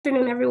Good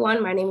afternoon,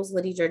 everyone. My name is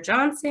Lydia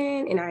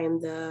Johnson, and I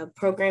am the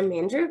program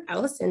manager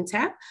of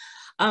LSNTAP.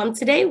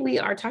 Today, we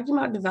are talking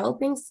about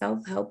developing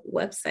self-help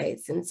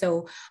websites. And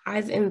so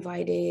I've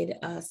invited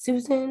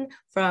Susan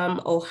from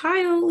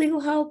Ohio Legal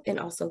Help and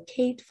also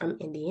Kate from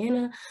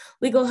Indiana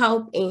Legal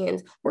Help.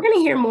 And we're going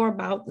to hear more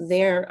about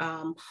their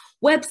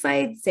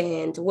websites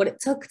and what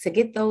it took to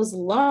get those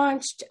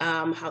launched,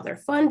 how they're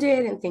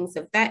funded, and things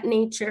of that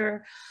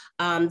nature.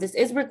 This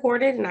is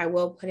recorded, and I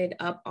will put it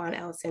up on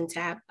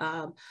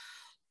LSNTAP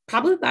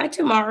probably by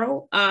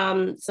tomorrow,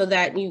 so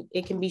that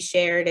it can be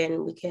shared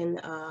and we can,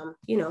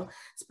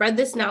 spread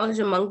this knowledge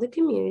among the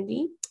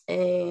community.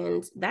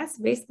 And that's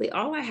basically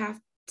all I have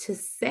to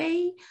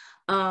say.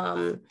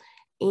 And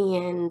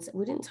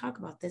we didn't talk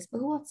about this, but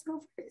who wants to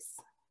go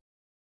first?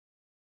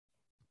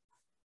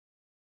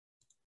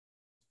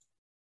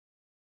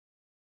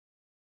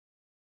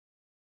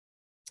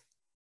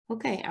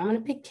 Okay, I'm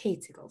gonna pick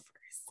Kate to go first.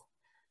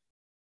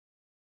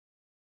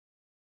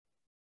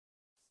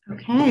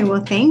 Okay,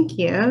 well, thank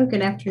you.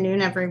 Good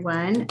afternoon,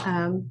 everyone.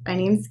 My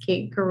name is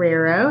Kate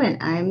Guerrero,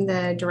 and I'm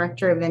the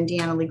Director of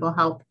Indiana Legal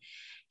Help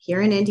here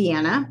in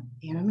Indiana.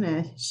 And I'm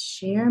going to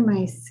share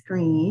my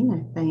screen,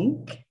 I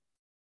think.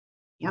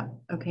 Yep,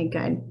 okay,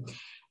 good.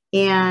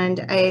 And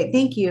I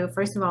thank you,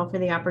 first of all, for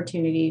the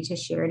opportunity to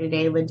share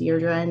today with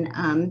Deirdre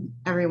and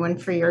everyone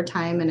for your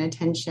time and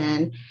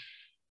attention.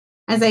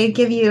 As I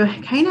give you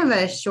kind of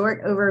a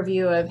short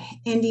overview of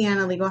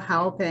Indiana Legal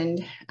Help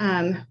and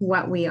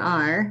what we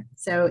are.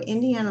 So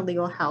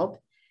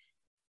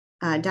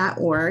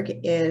indianalegalhelp.org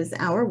is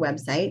our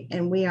website,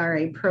 and we are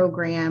a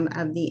program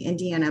of the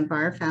Indiana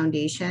Bar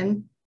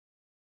Foundation.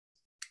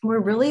 We're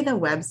really the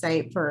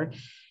website for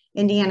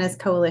Indiana's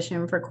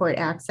Coalition for Court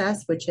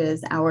Access, which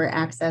is our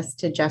Access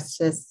to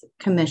Justice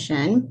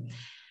Commission.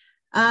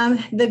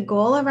 The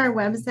goal of our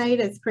website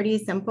is pretty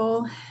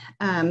simple.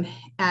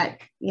 At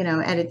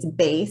its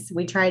base,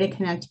 we try to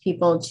connect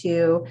people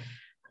to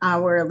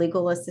our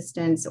legal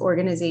assistance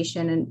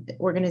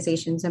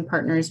organizations and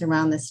partners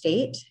around the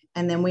state.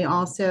 And then we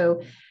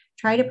also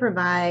try to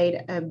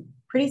provide a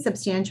pretty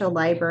substantial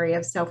library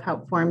of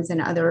self-help forms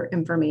and other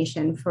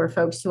information for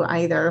folks who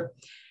either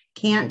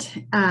can't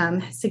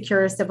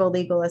secure civil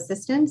legal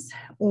assistance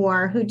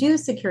or who do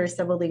secure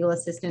civil legal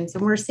assistance.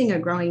 And we're seeing a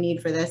growing need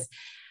for this.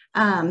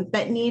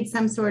 But need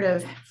some sort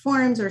of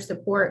forms or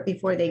support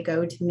before they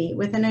go to meet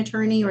with an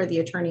attorney, or the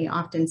attorney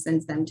often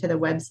sends them to the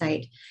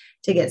website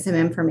to get some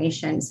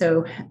information.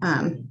 So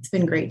it's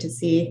been great to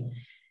see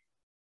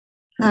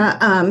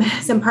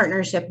some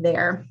partnership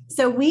there.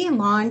 So we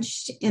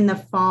launched in the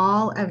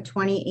fall of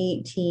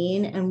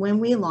 2018. And when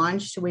we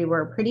launched, we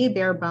were pretty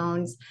bare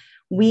bones.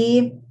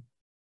 We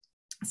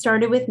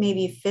started with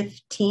maybe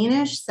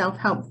 15-ish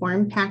self-help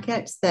form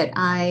packets that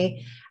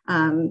I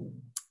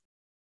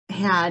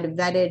had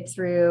vetted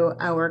through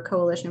our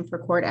Coalition for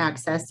Court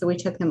Access. So we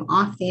took them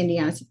off the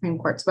Indiana Supreme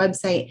Court's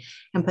website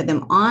and put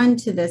them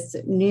onto this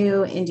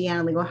new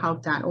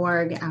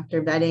indianalegalhelp.org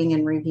after vetting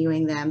and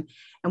reviewing them.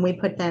 And we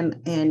put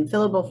them in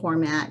fillable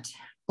format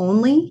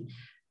only.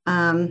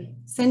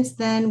 Since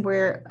then,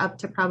 we're up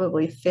to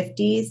probably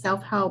 50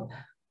 self-help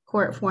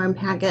court form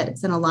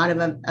packets and a lot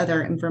of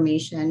other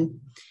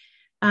information.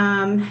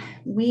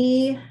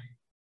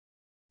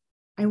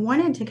 I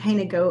wanted to kind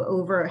of go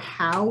over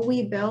how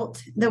we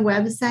built the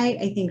website,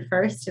 I think,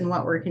 first, and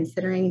what we're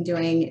considering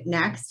doing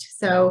next.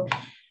 So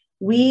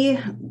the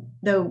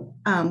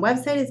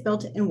website is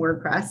built in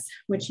WordPress,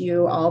 which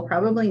you all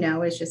probably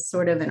know is just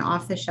sort of an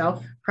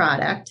off-the-shelf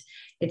product.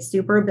 It's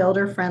super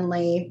builder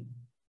friendly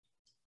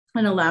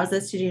and allows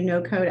us to do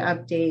no-code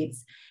updates.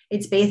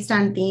 It's based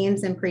on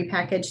themes and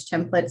prepackaged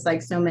templates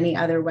like so many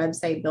other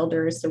website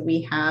builders. So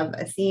we have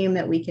a theme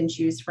that we can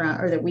choose from,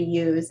 or that we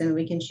use, and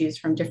we can choose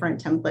from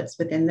different templates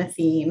within the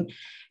theme.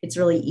 It's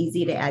really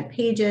easy to add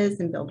pages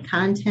and build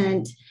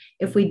content.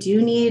 If we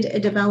do need a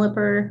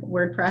developer,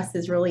 WordPress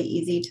is really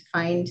easy to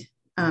find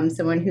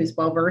someone who's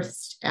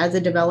well-versed as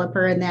a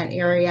developer in that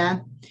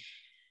area.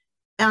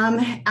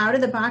 Out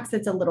of the box,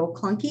 it's a little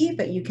clunky,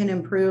 but you can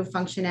improve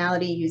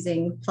functionality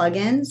using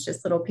plugins,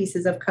 just little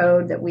pieces of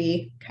code that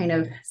we kind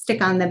of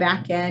stick on the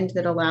back end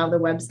that allow the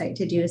website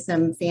to do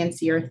some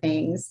fancier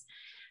things.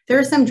 There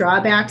are some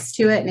drawbacks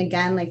to it. And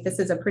again, like, this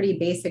is a pretty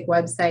basic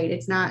website.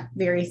 It's not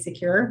very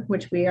secure,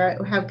 which we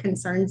have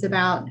concerns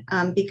about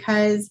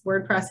because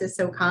WordPress is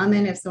so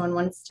common. If someone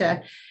wants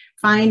to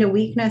find a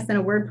weakness in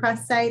a WordPress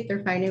site,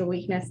 they're finding a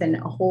weakness in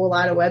a whole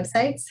lot of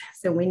websites.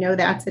 So we know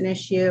that's an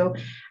issue.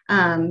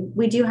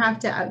 We do have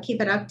to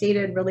keep it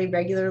updated really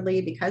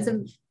regularly because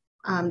of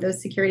those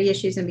security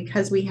issues, and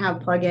because we have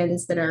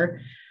plugins that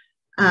are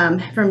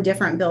from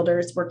different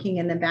builders working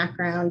in the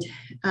background.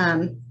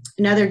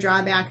 Another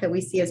drawback that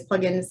we see is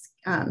plugins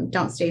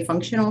don't stay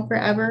functional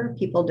forever.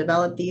 People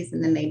develop these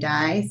and then they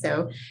die.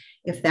 So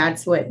if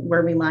that's what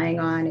we're relying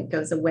on, it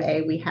goes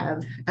away. We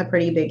have a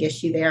pretty big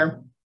issue there.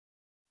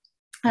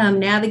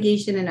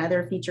 Navigation and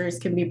other features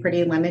can be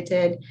pretty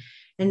limited.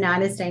 and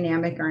not as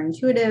dynamic or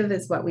intuitive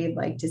as what we'd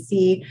like to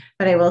see.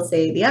 But I will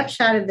say the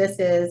upshot of this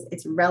is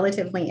it's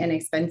relatively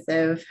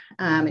inexpensive,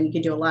 and you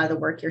can do a lot of the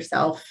work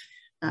yourself.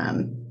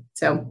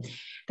 So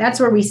that's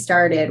where we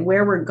started.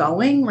 Where we're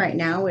going right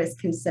now is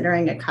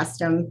considering a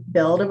custom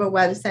build of a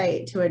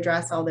website to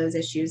address all those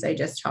issues I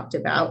just talked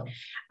about,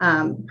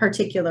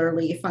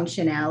 particularly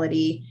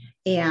functionality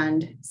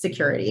and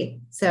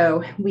security.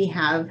 So we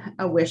have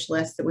a wish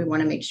list that we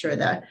want to make sure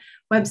the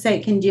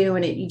website can do,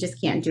 and you just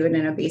can't do it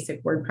in a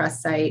basic WordPress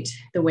site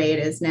the way it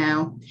is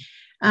now.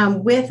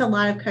 With a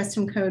lot of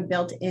custom code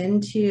built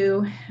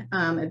into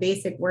a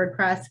basic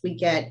WordPress, we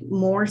get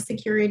more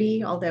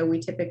security, although we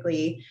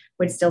typically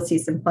would still see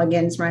some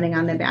plugins running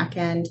on the back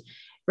end.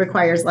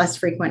 Requires less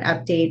frequent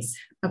updates.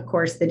 Of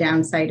course, the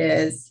downside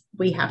is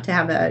we have to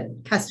have a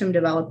custom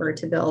developer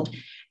to build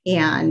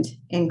and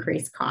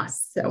increase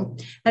costs. So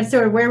that's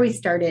sort of where we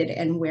started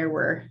and where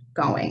we're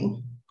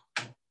going.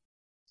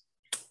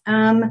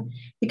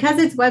 Because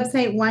it's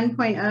website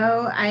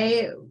 1.0,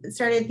 I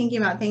started thinking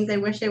about things I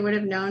wish I would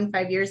have known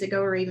 5 years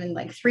ago, or even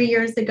like 3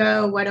 years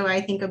ago. What do I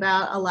think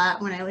about a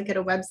lot when I look at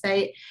a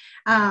website?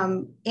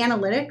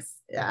 Analytics.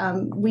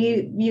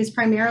 We use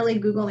primarily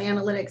Google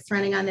Analytics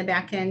running on the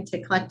back end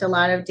to collect a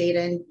lot of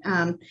data.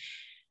 And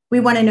we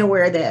want to know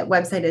where the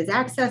website is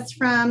accessed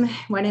from,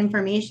 what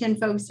information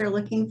folks are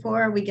looking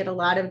for. We get a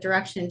lot of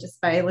direction just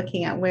by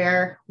looking at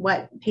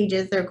what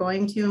pages they're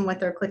going to and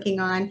what they're clicking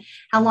on,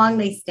 how long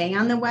they stay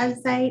on the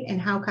website, and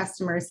how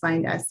customers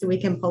find us. So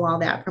we can pull all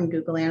that from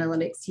Google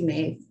Analytics. You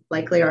may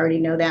likely already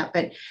know that,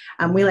 but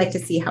we like to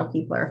see how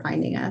people are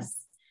finding us.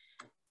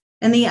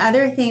 And the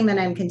other thing that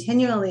I'm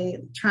continually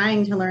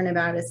trying to learn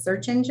about is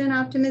search engine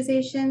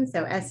optimization,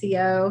 so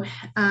SEO.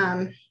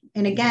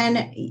 And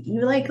again,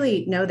 you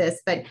likely know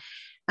this, but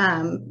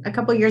a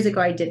couple years ago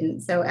I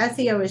didn't. So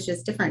SEO is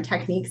just different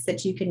techniques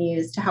that you can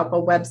use to help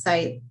a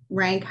website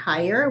rank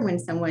higher when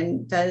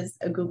someone does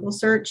a Google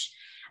search.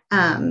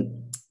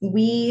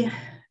 We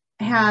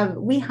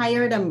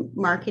hired a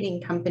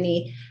marketing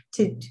company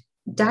to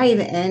dive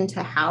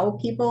into how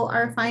people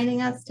are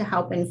finding us to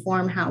help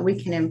inform how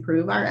we can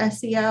improve our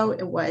SEO.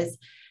 It was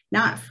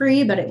not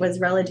free, but it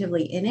was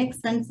relatively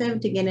inexpensive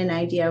to get an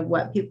idea of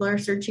what people are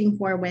searching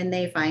for when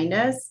they find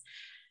us.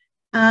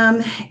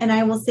 And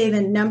I will say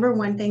the number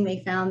one thing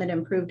they found that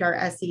improved our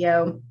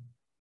SEO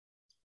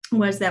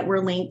was that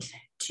we're linked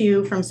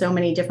to from so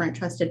many different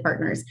trusted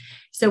partners.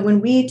 So when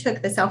we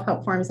took the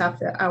self-help forms off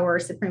our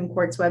Supreme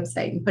Court's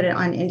website and put it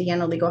on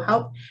Indiana Legal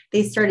Help,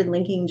 they started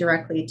linking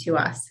directly to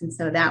us. And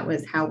so that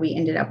was how we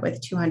ended up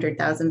with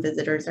 200,000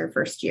 visitors our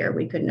first year.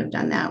 We couldn't have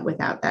done that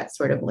without that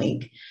sort of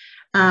link.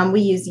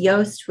 We use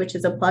Yoast, which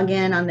is a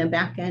plugin on the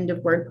back end of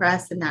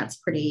WordPress, and that's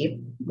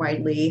pretty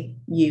widely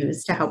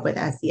used to help with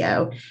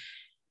SEO.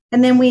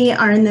 And then we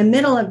are in the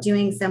middle of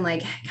doing some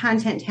like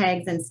content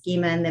tags and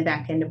schema in the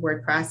back end of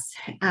WordPress.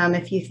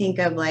 If you think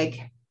of like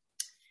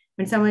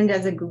when someone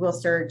does a Google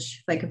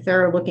search, like if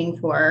they're looking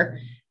for,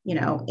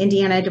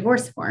 Indiana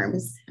divorce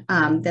forms,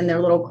 then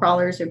their little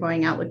crawlers are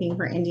going out looking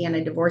for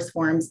Indiana divorce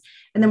forms.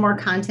 And the more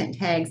content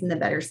tags and the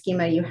better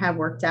schema you have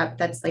worked up,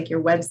 that's like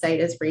your website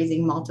is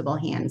raising multiple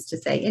hands to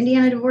say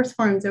Indiana divorce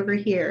forms over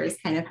here is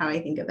kind of how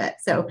I think of it.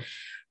 So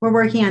we're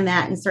working on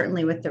that, and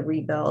certainly with the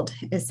rebuild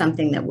is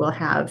something that we'll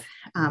have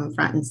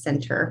front and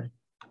center.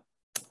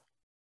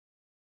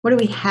 What do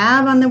we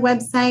have on the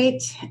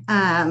website?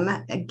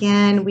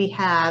 Again, we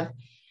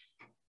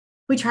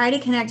try to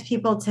connect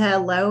people to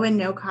low and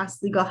no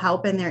cost legal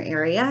help in their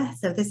area.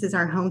 So this is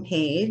our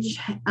homepage.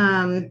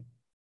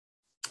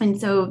 And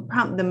so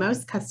the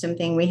most custom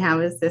thing we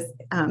have is this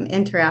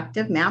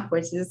interactive map,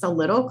 which is a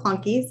little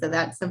clunky. So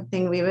that's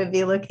something we would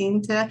be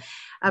looking to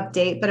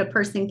update, but a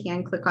person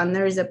can click on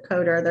their zip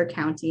code or their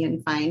county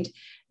and find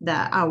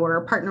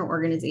our partner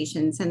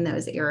organizations in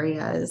those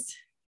areas.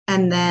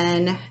 And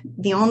then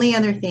the only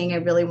other thing I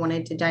really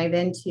wanted to dive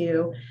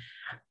into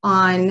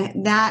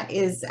on that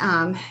is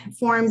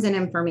forms and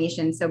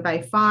information. So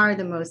by far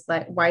the most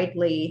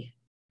widely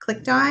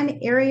clicked on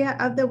area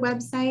of the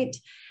website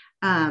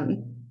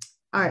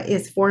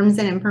is forms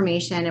and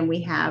information. And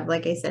we have,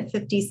 like I said,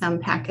 50 some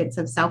packets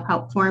of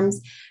self-help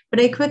forms, but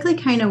I quickly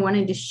kind of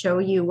wanted to show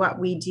you what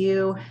we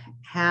do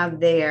have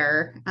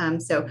there.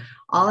 So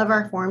all of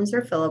our forms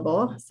are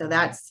fillable. So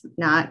that's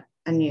not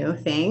a new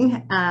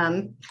thing.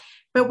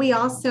 But we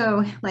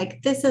also,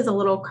 like, this is a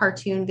little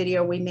cartoon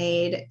video we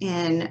made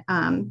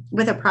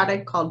with a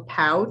product called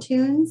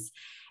Powtoons,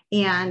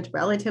 and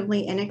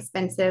relatively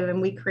inexpensive.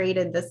 And we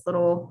created this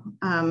little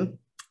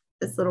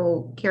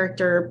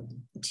character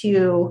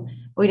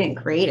we didn't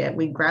create it,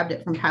 we grabbed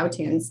it from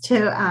Powtoons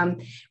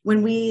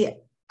when we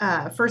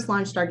first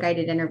launched our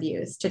guided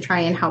interviews to try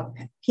and help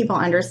people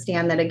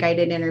understand that a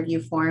guided interview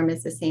form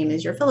is the same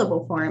as your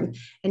fillable form,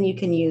 and you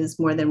can use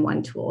more than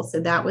one tool. So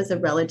that was a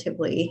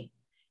relatively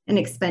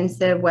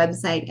inexpensive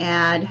website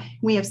ad.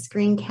 We have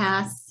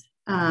screencasts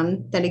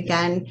that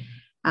again,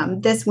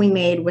 this we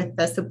made with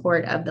the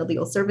support of the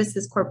Legal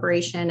Services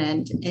Corporation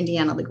and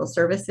Indiana Legal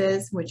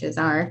Services, which is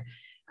our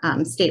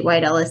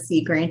statewide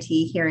LSC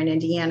grantee here in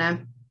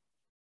Indiana.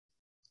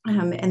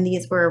 And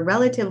these were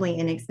relatively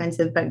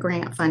inexpensive, but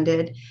grant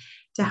funded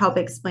to help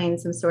explain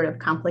some sort of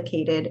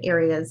complicated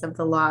areas of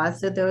the law.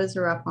 So those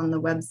are up on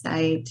the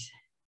website.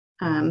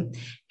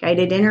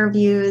 Guided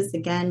interviews,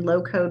 again,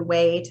 low code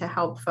way to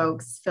help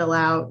folks fill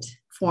out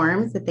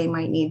forms that they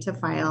might need to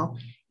file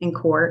in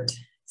court.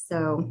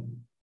 So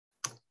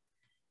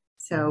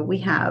we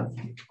have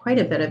quite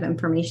a bit of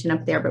information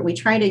up there, but we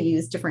try to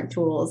use different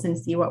tools and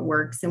see what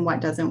works and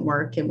what doesn't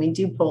work. And we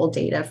do pull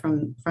data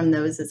from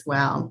those as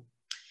well.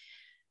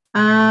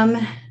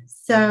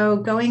 So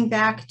going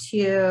back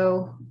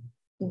to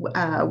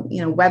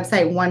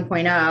website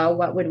 1.0,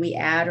 what would we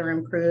add or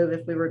improve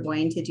if we were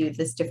going to do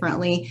this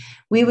differently?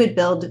 We would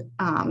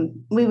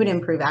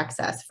improve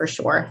access for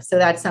sure. So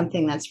that's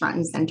something that's front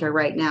and center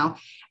right now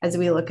as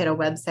we look at a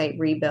website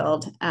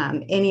rebuild.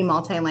 Any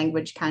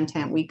multi-language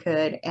content we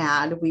could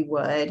add, we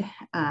would,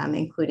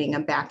 including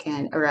a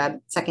backend or a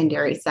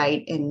secondary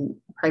site in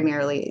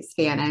primarily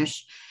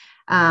Spanish.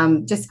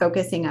 Just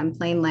focusing on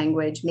plain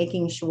language,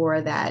 making sure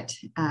that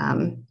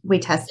we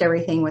test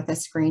everything with a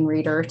screen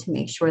reader to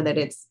make sure that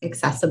it's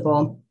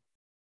accessible.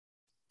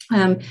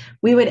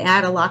 We would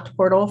add a locked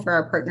portal for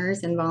our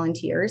partners and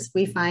volunteers.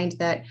 We find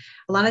that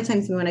a lot of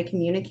times we want to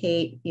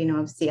communicate,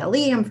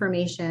 CLE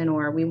information,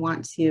 or we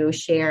want to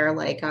share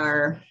like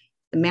the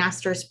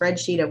master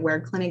spreadsheet of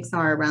where clinics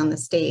are around the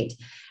state.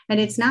 And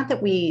it's not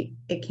that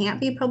it can't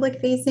be public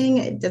facing.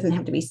 It doesn't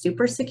have to be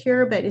super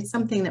secure, but it's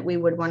something that we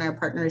would want our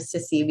partners to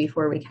see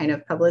before we kind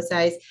of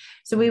publicize.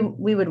 So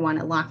we would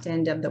want a locked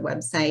end of the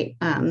website,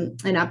 an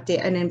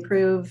update, an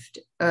improved,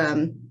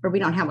 or we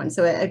don't have one.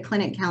 So a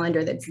clinic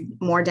calendar that's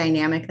more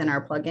dynamic than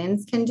our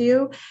plugins can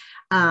do.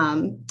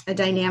 A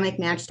dynamic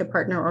match to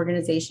partner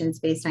organizations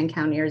based on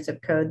county or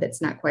zip code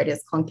that's not quite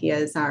as clunky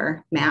as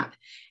our map.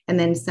 And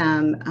then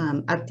some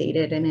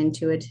updated and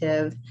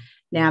intuitive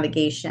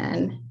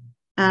navigation.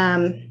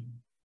 And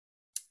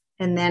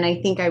then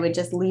I think I would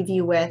just leave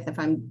you with, if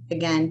I'm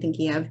again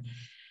thinking of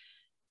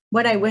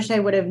what I wish I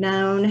would have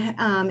known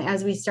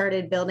as we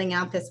started building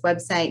out this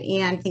website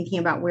and thinking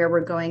about where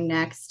we're going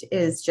next,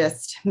 is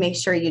just make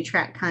sure you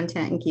track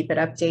content and keep it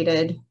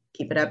updated,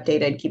 keep it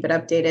updated, keep it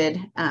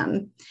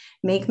updated.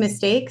 Make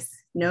mistakes.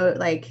 No,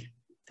 like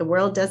the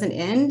world doesn't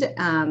end,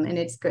 and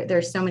it's good.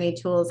 There's so many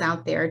tools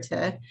out there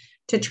to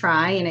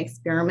try and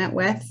experiment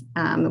with,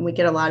 and we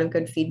get a lot of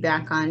good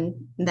feedback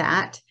on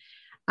that.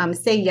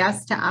 Say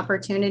yes to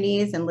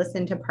opportunities and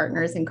listen to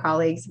partners and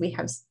colleagues.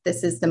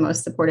 This is the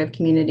most supportive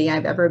community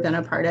I've ever been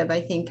a part of,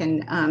 I think.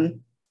 And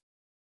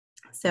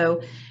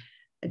so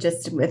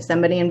just if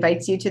somebody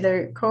invites you to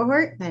their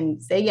cohort,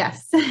 then say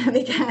yes,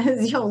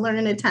 because you'll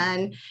learn a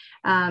ton.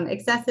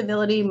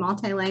 Accessibility,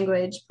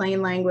 multi-language,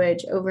 plain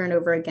language, over and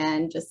over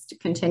again, just to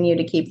continue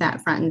to keep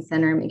that front and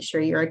center, make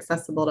sure you're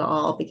accessible to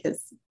all,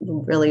 because we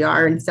really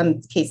are, in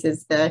some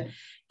cases, the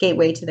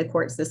gateway to the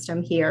court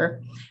system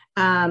here.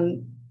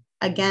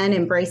 Again,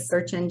 embrace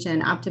search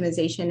engine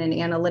optimization and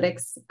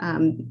analytics.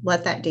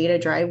 Let that data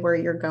drive where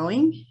you're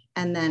going.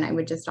 And then I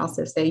would just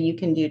also say you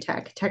can do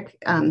tech.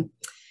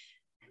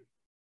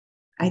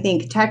 I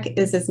think tech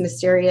is as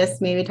mysterious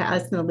maybe to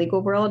us in the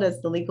legal world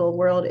as the legal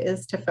world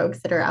is to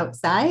folks that are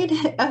outside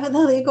of the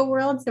legal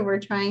world. So we're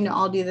trying to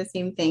all do the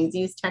same things,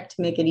 use tech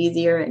to make it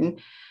easier. And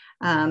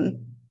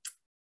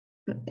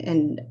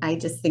I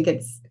just think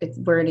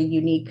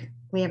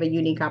we have a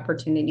unique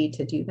opportunity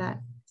to do that.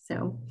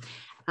 So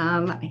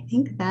I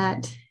think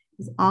that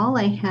is all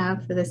I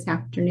have for this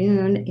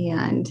afternoon,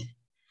 and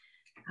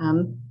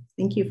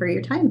thank you for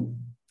your time.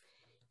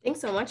 Thanks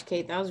so much,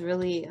 Kate. That was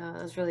really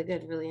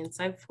good, really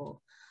insightful.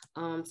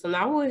 So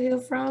now we'll hear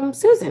from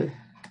Susan.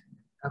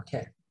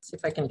 Okay, see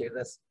if I can do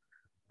this.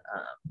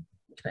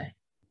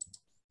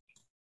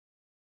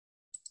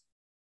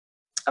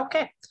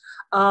 Okay,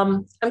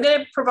 I'm going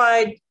to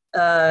provide,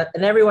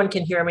 and everyone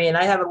can hear me, and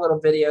I have a little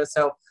video,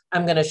 so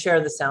I'm going to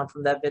share the sound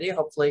from that video.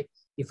 Hopefully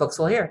you folks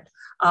will hear it.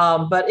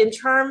 But in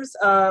terms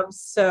of,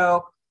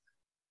 so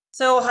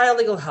Ohio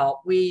Legal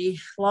Help, we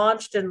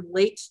launched in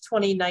late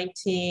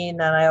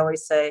 2019, and I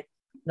always say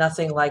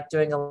nothing like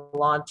doing a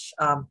launch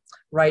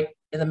right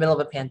in the middle of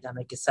a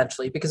pandemic,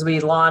 essentially, because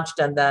we launched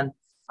and then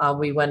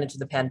we went into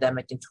the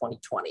pandemic in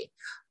 2020.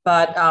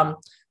 But I'm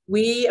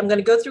going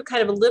to go through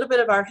kind of a little bit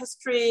of our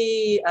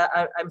history.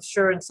 I'm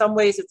sure in some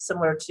ways it's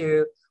similar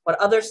to what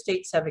other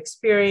states have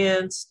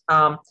experienced.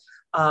 I'll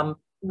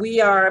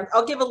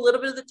give a little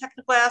bit of the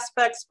technical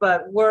aspects,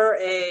 but we're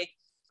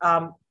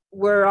on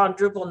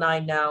Drupal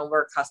 9 now.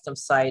 We're a custom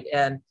site,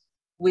 and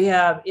we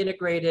have an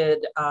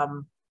integrated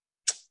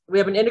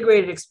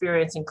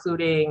experience,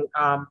 including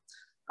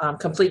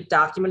complete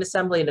document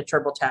assembly in a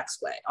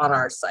TurboTax way on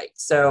our site.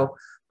 So,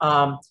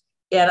 and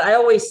I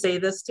always say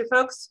this to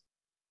folks,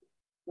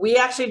 we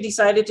actually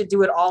decided to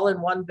do it all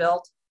in one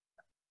build.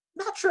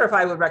 Not sure if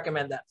I would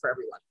recommend that for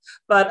everyone,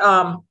 but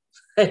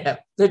they're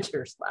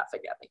just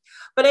laughing at me.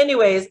 But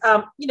anyways,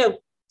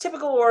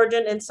 typical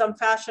origin in some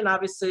fashion,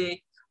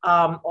 obviously,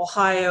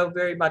 Ohio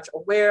very much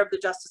aware of the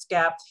justice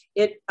gap.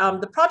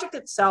 The project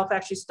itself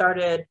actually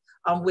started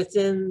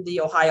within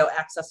the Ohio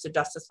Access to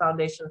Justice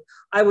Foundation.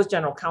 I was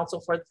general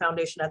counsel for the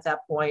foundation at that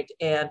point,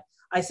 and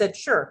I said,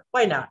 sure,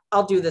 why not?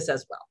 I'll do this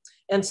as well.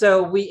 And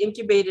so we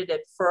incubated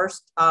it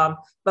first,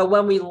 but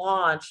when we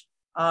launched,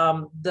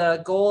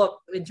 the goal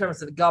in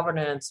terms of the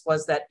governance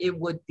was that it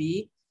would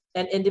be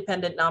an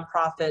independent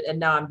nonprofit, and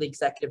now I'm the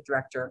executive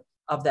director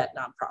of that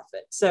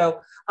nonprofit.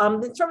 So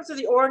in terms of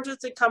the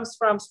origins, it comes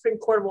from Supreme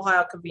Court of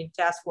Ohio convened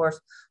task force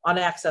on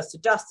access to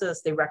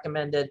justice. They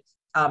recommended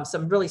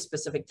some really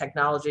specific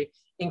technology,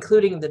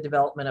 including the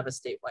development of a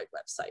statewide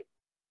website.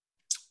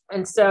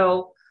 And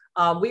so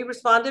we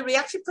responded. We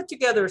actually put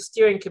together a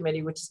steering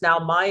committee, which is now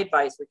my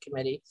advisory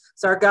committee.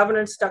 So our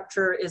governance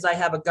structure is I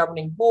have a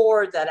governing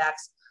board that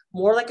acts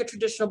more like a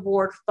traditional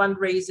board,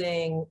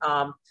 fundraising,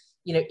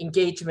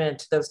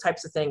 engagement, those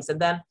types of things. And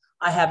then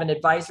I have an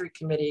advisory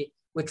committee,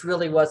 which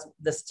really was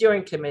the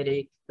steering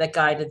committee that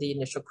guided the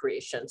initial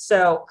creation.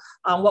 So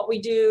what we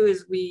do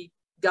is we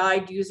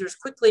guide users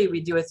quickly. We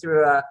do it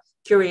through a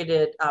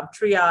curated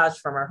triage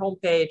from our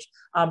homepage.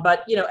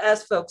 But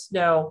as folks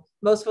know,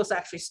 most folks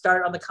actually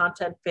start on the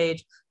content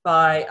page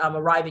by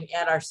arriving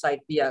at our site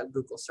via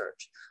Google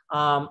search.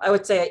 I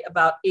would say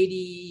about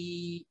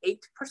 88%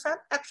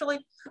 actually,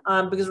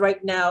 because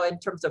right now in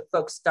terms of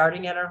folks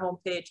starting at our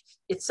homepage,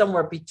 it's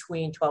somewhere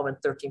between 12 and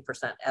 13%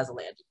 as a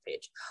landing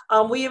page.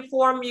 We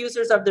inform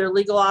users of their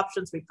legal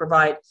options. We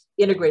provide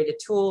integrated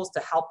tools to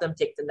help them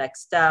take the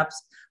next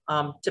steps,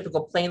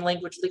 typical plain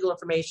language legal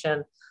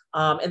information,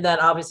 and then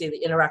obviously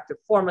the interactive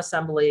form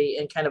assembly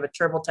and kind of a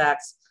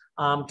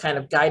TurboTax kind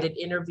of guided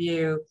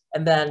interview,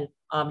 and then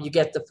you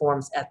get the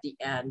forms at the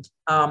end.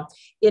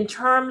 In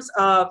terms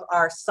of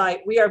our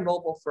site, we are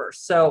mobile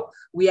first. So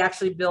we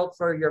actually build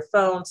for your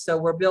phone. So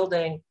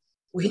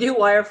we do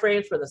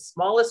wireframes for the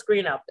smallest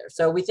screen out there.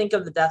 So we think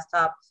of the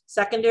desktop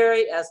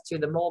secondary as to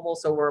the mobile.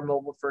 So we're a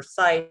mobile first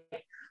site.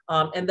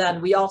 And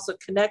then we also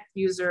connect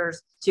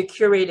users to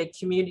curated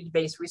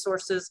community-based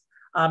resources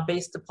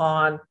based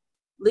upon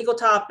legal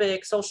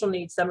topics, social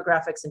needs,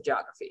 demographics, and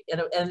geography.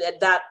 And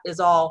that is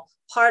all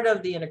part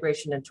of the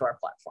integration into our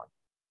platform.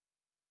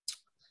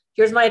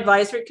 Here's my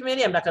advisory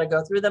committee. I'm not going to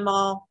go through them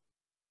all.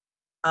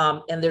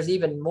 And there's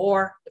even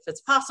more if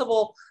it's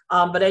possible.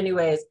 But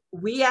anyways,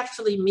 we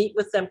actually meet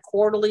with them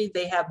quarterly.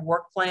 They have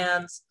work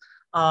plans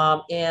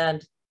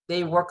and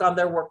they work on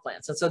their work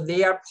plans. And so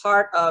they are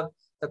part of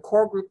the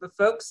core group of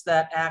folks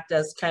that act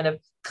as kind of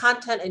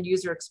content and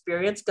user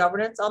experience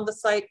governance on the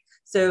site.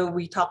 So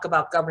we talk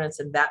about governance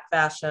in that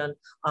fashion.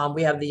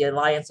 We have the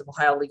Alliance of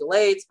Ohio Legal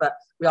Aids, but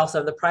we also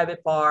have the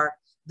private bar.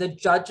 The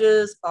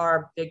judges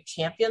are big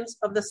champions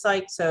of the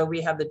site. So we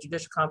have the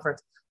Judicial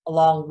Conference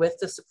along with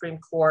the Supreme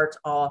Court,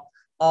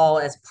 all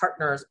as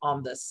partners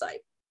on this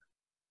site.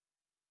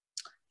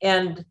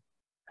 And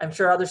I'm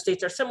sure other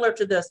states are similar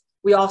to this.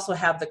 We also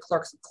have the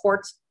clerks of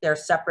courts. They're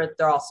separate.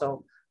 They're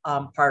also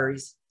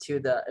parties to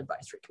the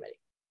advisory committee.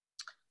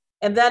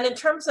 And then in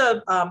terms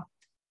of,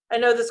 I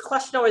know this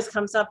question always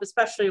comes up,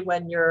 especially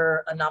when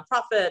you're a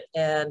nonprofit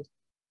and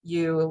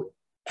you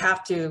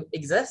have to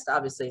exist,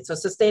 obviously. So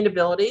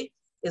sustainability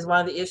is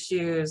one of the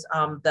issues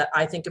that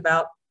I think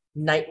about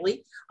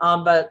nightly.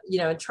 But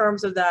in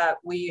terms of that,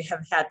 we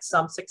have had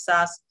some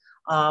success.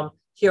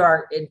 Here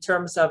are, in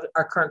terms of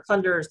our current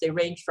funders, they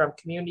range from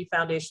community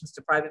foundations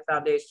to private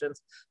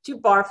foundations to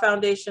bar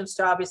foundations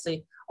to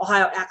obviously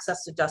Ohio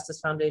Access to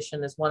Justice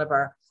Foundation is one of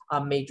our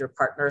major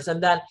partners.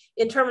 And then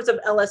in terms of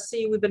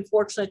LSC, we've been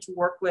fortunate to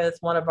work with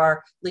one of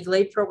our legal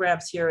aid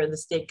programs here in the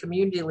state,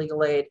 Community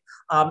Legal Aid,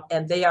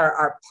 and they are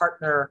our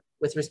partner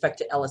with respect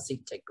to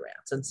LSC TIG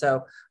grants. And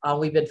so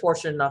we've been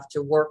fortunate enough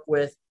to work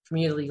with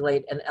Community Legal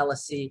Aid and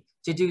LSC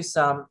to do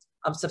some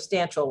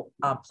substantial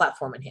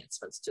platform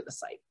enhancements to the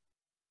site.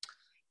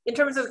 In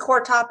terms of the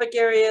core topic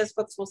areas,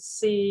 folks will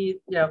see,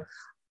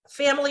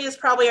 family is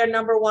probably our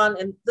number one,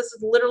 and this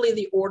is literally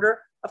the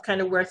order of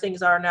kind of where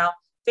things are now.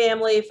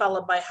 Family,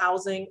 followed by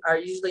housing, are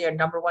usually our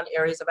number one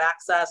areas of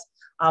access,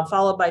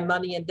 followed by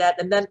money and debt,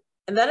 and then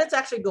it's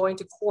actually going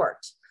to court.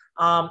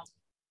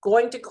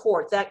 Going to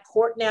court, that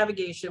court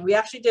navigation, we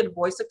actually did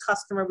voice of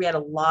customer. We had a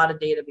lot of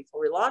data before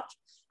we launched.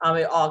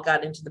 It all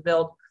got into the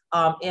build.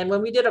 And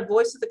when we did a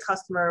voice of the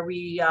customer,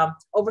 we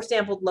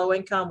oversampled low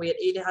income. We had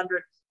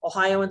 800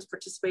 Ohioans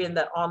participate in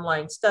that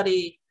online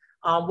study.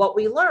 What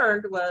we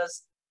learned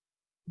was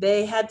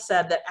they had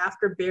said that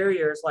after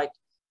barriers like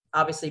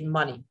obviously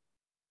money,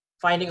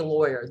 finding a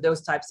lawyer,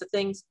 those types of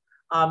things,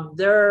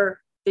 their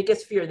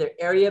biggest fear, their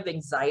area of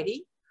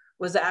anxiety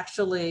was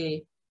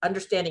actually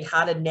understanding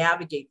how to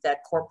navigate that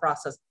court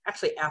process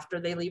actually after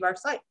they leave our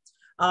site.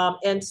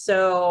 And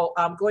so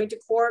going to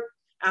court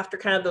after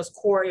kind of those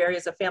core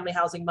areas of family,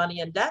 housing, money,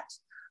 and debt,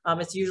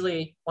 it's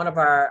usually one of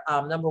our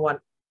number one,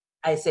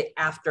 I say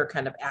after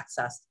kind of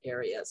access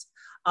areas.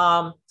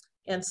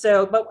 And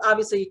so, but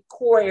obviously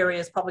core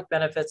areas, public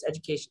benefits,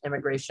 education,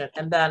 immigration,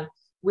 and then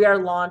we are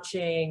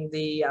launching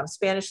the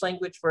Spanish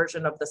language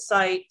version of the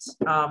site.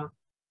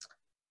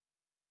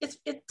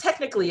 It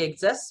technically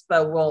exists,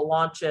 but we'll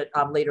launch it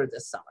later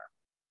this summer.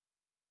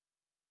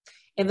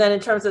 And then in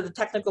terms of the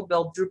technical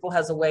build, Drupal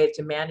has a way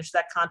to manage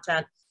that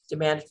content, to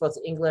manage both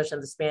the English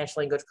and the Spanish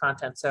language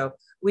content. So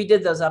we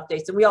did those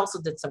updates, and we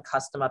also did some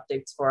custom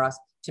updates for us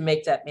to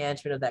make that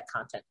management of that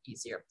content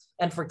easier,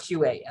 and for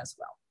QA as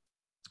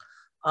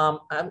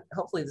well.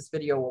 Hopefully this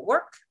video will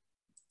work.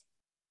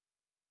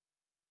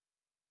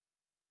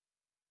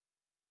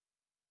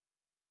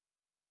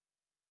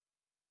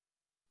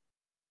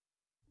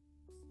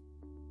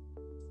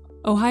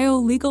 Ohio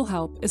Legal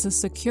Help is a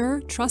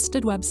secure,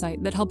 trusted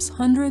website that helps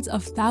hundreds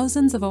of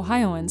thousands of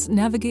Ohioans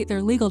navigate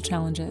their legal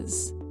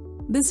challenges.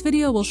 This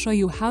video will show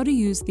you how to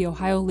use the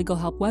Ohio Legal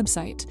Help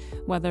website,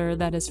 whether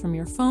that is from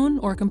your phone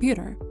or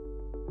computer.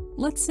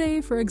 Let's say,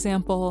 for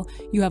example,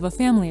 you have a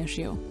family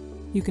issue.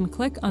 You can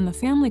click on the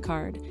family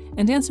card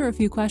and answer a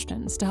few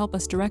questions to help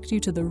us direct you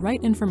to the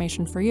right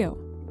information for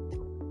you.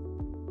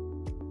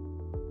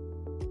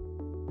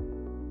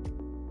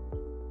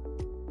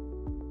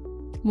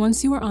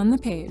 Once you are on the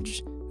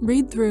page,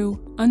 read through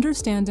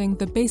Understanding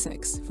the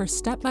Basics for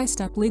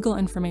step-by-step legal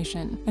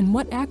information and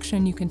what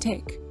action you can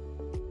take.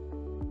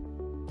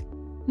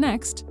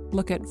 Next,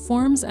 look at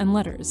Forms and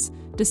Letters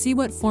to see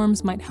what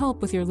forms might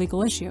help with your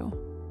legal issue.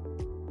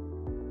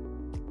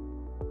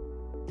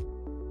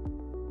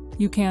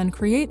 You can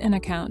create an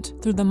account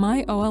through the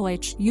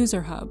MyOLH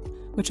User Hub,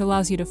 which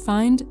allows you to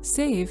find,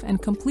 save, and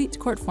complete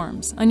court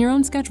forms on your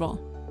own schedule.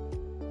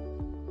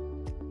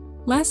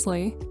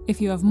 Lastly, if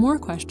you have more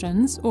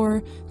questions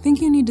or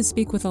think you need to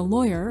speak with a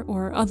lawyer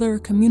or other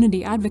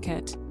community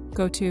advocate,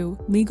 go to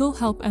Legal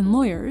Help and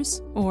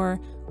Lawyers or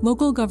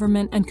Local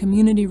Government and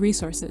Community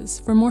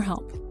Resources for more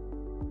help.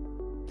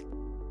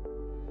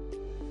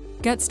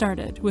 Get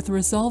started with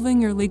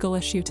resolving your legal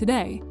issue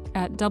today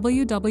at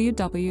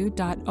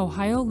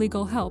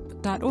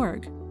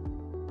www.ohiolegalhelp.org.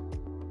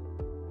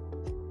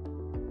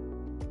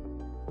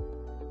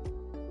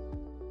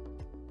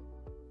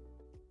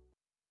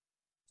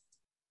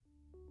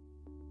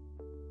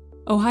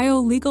 Ohio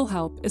Legal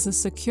Help is a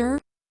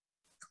secure.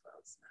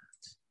 Close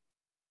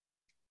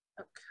that.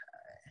 Okay.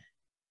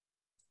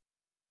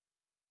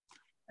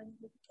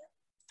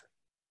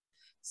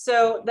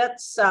 So that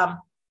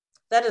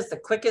is the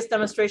quickest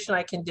demonstration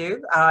I can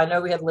do. I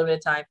know we had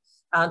limited time.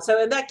 And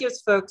that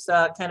gives folks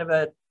kind of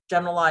a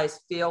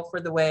generalized feel for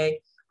the way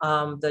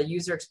the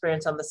user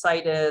experience on the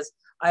site is.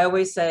 I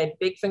always say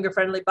big finger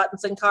friendly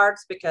buttons and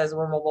cards because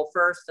we're mobile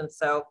first. And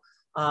so,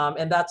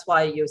 and that's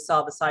why you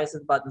saw the size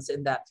of the buttons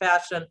in that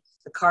fashion,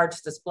 the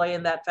cards display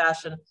in that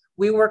fashion.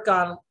 We work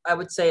on, I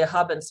would say, a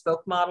hub and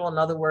spoke model. In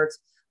other words,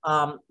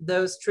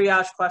 those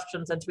triage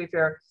questions, and to be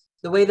fair,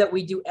 the way that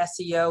we do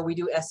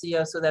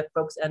SEO so that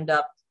folks end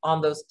up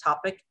on those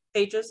topic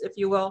pages, if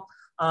you will,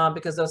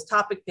 because those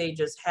topic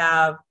pages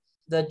have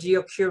the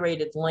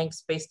geo-curated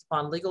links based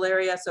upon legal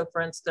area. So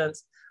for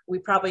instance, we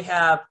probably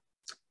have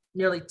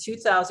nearly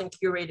 2,000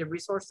 curated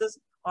resources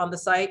on the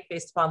site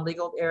based upon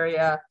legal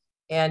area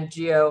and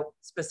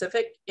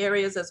geo-specific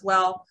areas as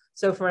well.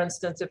 So for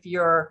instance, if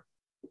you're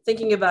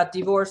thinking about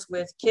divorce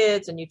with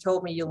kids and you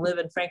told me you live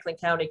in Franklin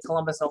County,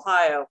 Columbus,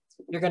 Ohio,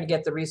 you're going to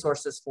get the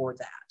resources for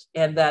that.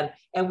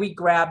 And we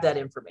grab that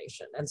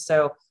information. And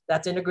so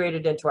that's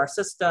integrated into our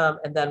system.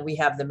 And then we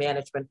have the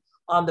management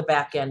on the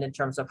back end in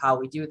terms of how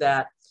we do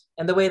that.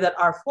 And the way that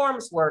our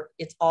forms work,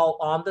 it's all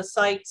on the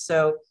site.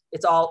 So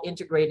it's all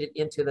integrated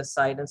into the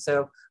site. And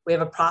so we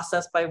have a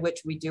process by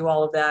which we do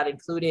all of that,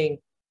 including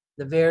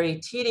the very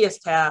tedious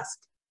task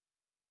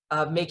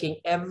of making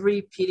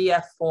every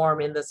PDF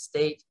form in the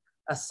state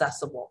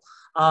accessible.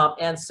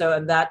 And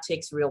that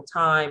takes real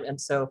time. And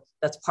so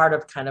that's part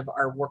of kind of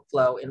our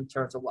workflow in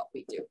terms of what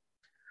we do.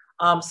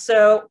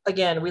 So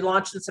again, we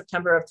launched in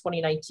September of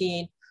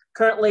 2019.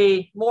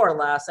 Currently, more or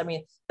less, I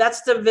mean, that's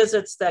the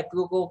visits that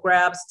Google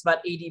grabs. It's about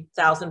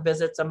 80,000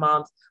 visits a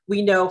month.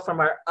 We know from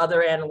our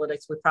other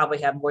analytics, we probably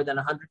have more than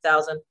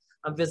 100,000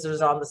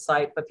 visitors on the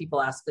site, but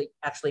people actually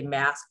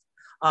mask.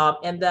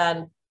 And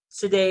then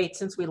to date,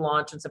 since we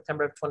launched in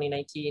September of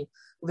 2019,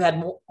 we've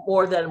had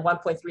more than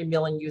 1.3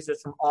 million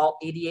users from all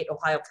 88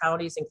 Ohio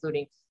counties,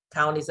 including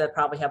counties that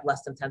probably have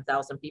less than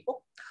 10,000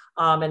 people,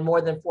 and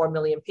more than 4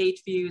 million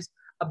page views.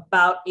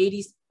 About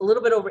a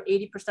little bit over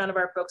 80% of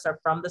our folks are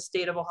from the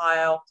state of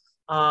Ohio.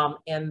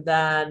 And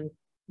then,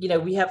 you know,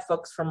 we have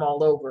folks from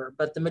all over,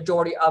 but the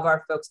majority of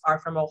our folks are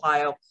from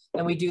Ohio.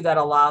 And we do that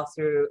a lot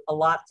through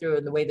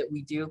in the way that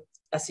we do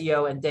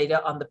SEO and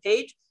data on the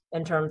page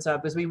in terms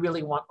of, because we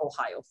really want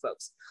Ohio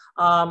folks.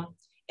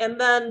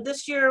 And then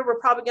this year, we're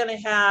probably going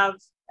to have,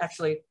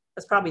 actually,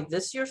 that's probably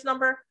this year's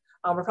number.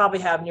 We'll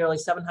probably have nearly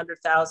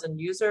 700,000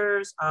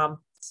 users.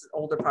 It's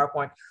older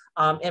PowerPoint.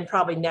 And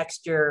probably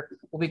next year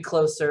we'll be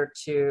closer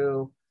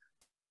to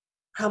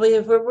probably,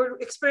 if we're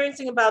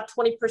experiencing about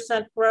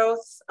 20%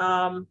 growth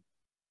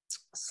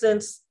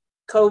since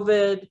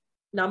COVID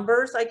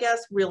numbers, I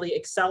guess, really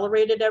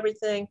accelerated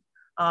everything.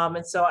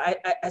 And so I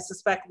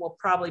suspect we'll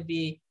probably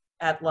be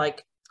at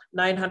like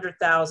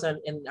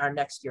 900,000 in our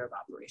next year of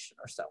operation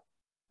or so.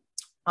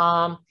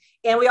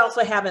 And we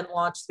also haven't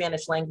launched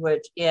Spanish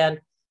language,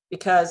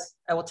 because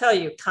I will tell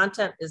you,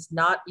 content is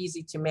not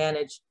easy to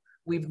manage.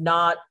 We've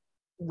not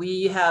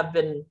we've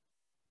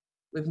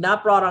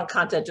not brought on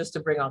content just to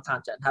bring on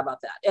content. How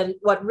about that? And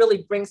what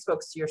really brings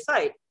folks to your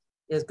site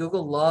is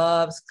Google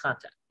loves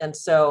content. And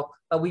so,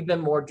 but we've been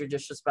more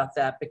judicious about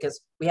that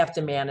because we have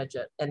to manage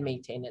it and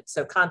maintain it.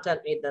 So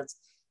content maintenance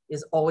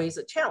is always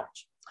a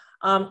challenge.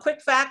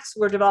 Quick facts,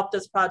 we're developed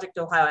as Project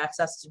Ohio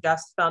Access to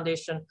Justice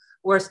Foundation.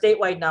 We're a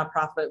statewide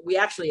nonprofit. We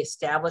actually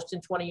established in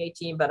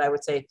 2018, but I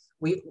would say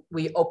we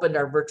opened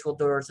our virtual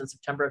doors in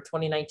September of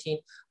 2019.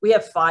 We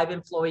have 5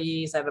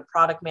 employees. I have a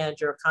product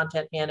manager, a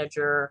content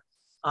manager.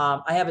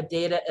 I have a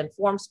data and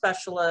form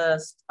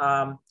specialist.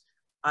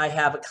 I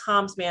have a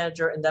comms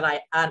manager, and then I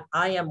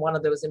am one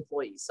of those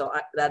employees. So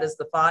that is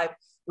the 5.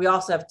 We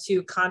also have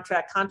 2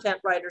 contract content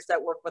writers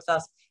that work with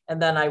us. And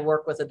then I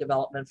work with a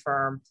development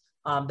firm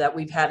that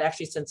we've had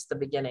actually since the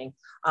beginning.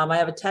 I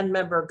have a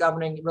 10-member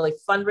governing really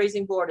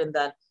fundraising board, and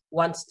then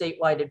 1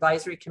 statewide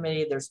advisory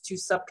committee. There's 2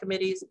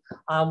 subcommittees,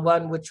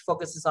 one which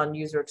focuses on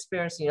user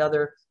experience, the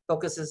other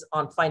focuses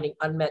on finding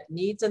unmet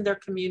needs in their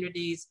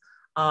communities.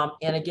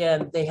 And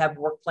again, they have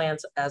work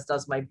plans, as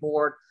does my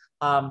board.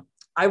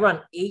 I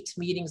run 8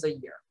 meetings a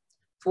year,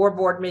 4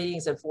 board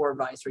meetings and 4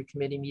 advisory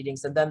committee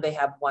meetings, and then they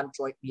have 1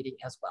 joint meeting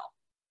as well.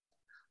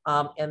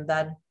 And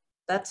then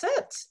that's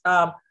it.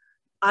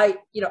 I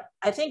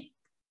think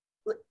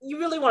you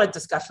really want a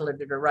discussion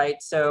editor, right?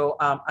 So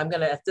I'm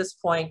gonna, at this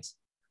point,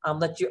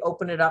 let you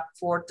open it up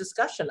for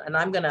discussion, and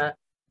I'm gonna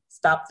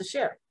stop the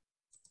share.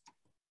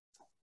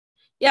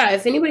 Yeah,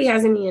 if anybody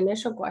has any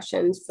initial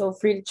questions, feel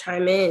free to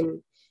chime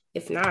in.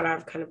 If not,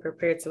 I've kind of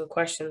prepared some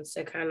questions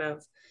to kind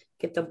of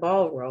get the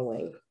ball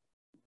rolling.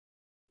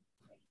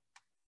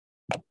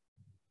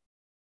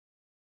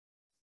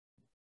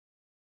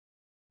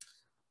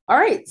 All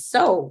right,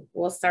 so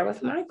we'll start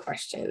with my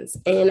questions.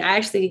 And I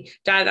actually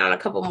jotted down a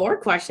couple more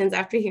questions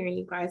after hearing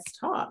you guys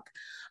talk.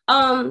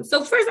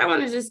 So first I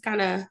want to just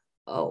kind of,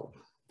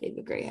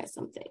 David Gray has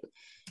something.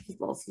 If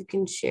both you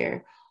can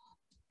share.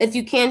 If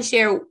you can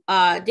share,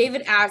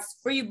 David asks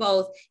for you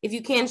both, if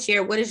you can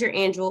share, what is your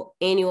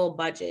annual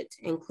budget,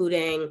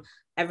 including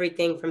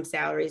everything from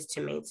salaries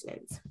to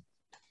maintenance?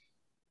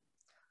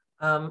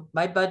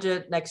 My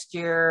budget next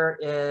year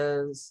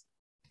is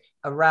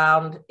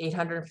around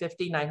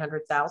 850,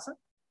 900,000,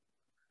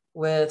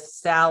 with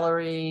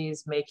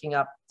salaries making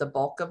up the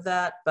bulk of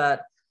that.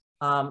 But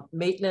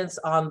maintenance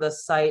on the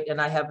site,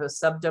 and I have a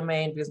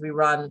subdomain because we're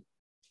going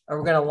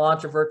to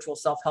launch a virtual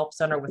self-help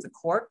center with a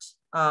court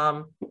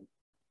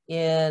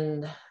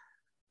in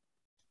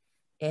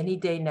any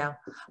day now.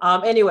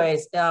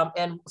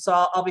 And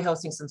so I'll be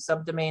hosting some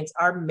subdomains.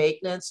 Our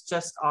maintenance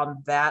just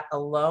on that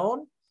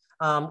alone,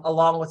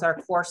 along with our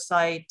core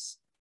site,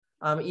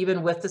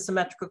 even with the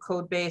symmetrical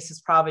code base,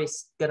 is probably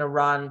going to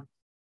run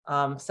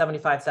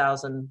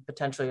 75,000,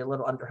 potentially a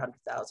little under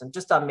 100,000,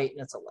 just on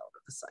maintenance alone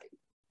of the site.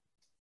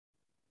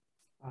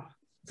 Wow.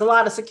 It's a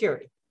lot of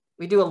security.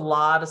 We do a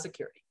lot of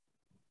security.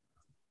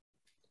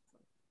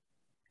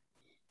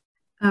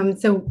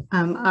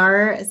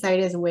 Our site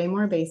is way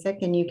more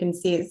basic, and you can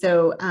see,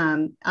 so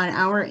on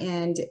our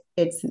end,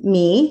 it's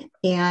me,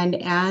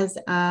 and as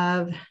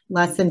of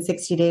less than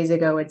 60 days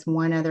ago, it's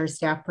 1 other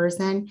staff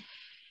person.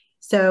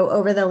 So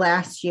over the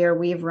last year,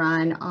 we've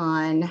run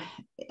on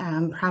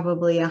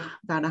probably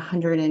about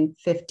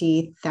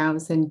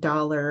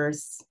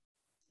 $150,000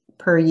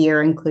 per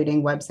year,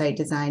 including website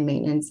design,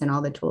 maintenance, and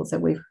all the tools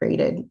that we've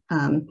created.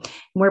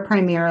 We're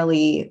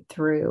primarily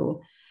through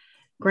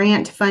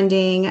grant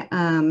funding,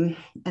 and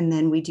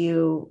then we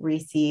do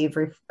receive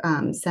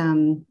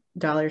some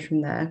dollars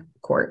from the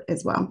court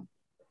as well.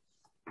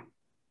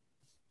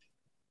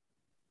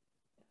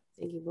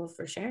 Thank you both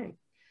for sharing.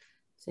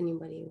 Does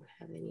anybody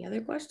have any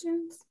other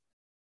questions?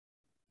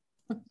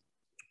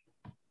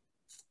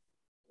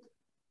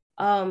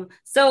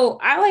 So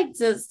I like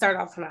to start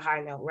off on a high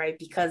note, right?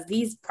 Because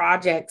these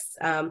projects,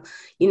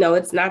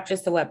 it's not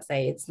just a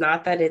website. It's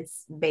not that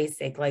it's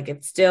basic, like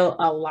it's still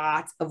a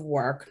lot of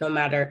work, no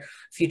matter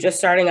if you're just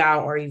starting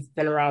out or you've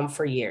been around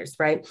for years,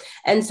 right?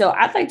 And so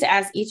I'd like to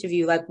ask each of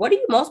you, like, what are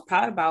you most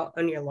proud about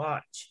on your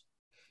launch?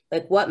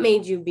 Like, what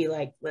made you be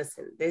like,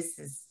 listen,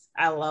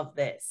 I love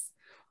this?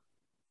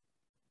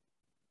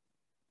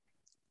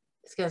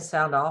 It's going to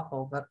sound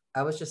awful, but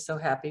I was just so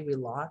happy we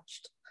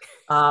launched.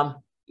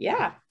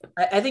 Yeah.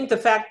 I think the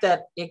fact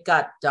that it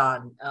got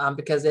done,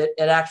 because it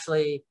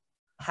actually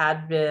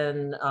had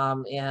been,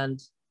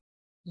 and,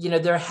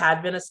 there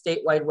had been a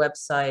statewide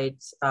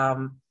website,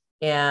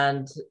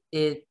 and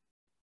it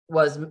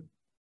wasn't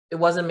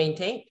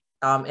maintained.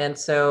 And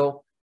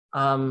so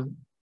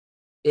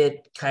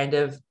it kind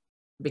of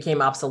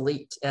became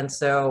obsolete. And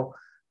so,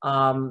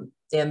 and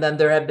then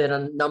there have been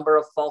a number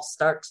of false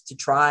starts to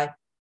try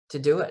to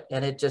do it,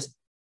 and it just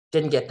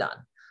didn't get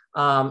done.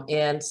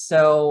 And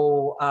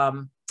so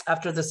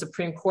after the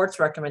Supreme Court's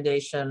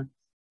recommendation,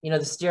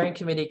 the steering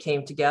committee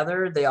came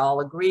together, they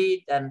all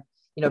agreed, and,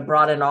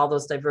 brought in all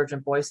those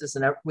divergent voices,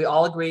 and we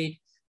all agreed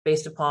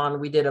based upon,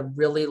 we did a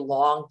really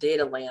long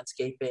data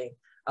landscaping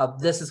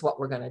of this is what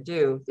we're going to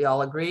do. They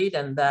all agreed,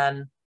 and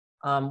then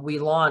we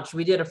launched.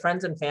 We did a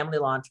friends and family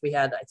launch. We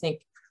had, I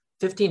think,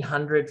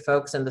 1,500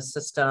 folks in the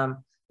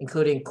system,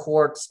 including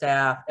court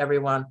staff,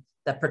 everyone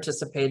that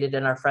participated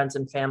in our Friends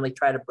and Family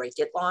Try to Break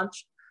It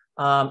launch.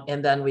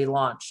 And then we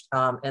launched.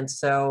 And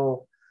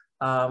so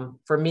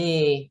for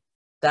me,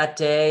 that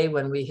day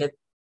when we hit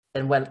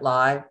and went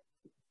live,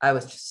 I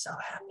was just so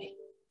happy.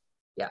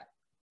 Yeah.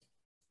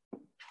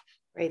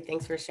 Great,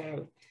 thanks for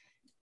sharing.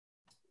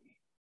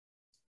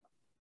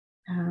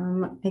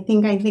 I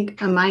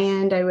think on my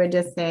end, I would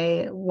just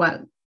say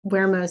what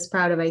we're most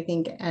proud of, I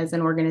think, as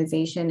an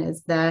organization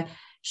is the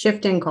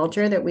shift in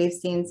culture that we've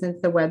seen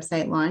since the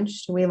website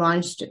launched. We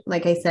launched,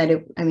 like I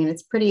said,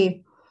 it's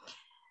pretty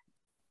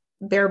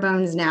bare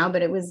bones now,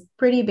 but it was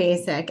pretty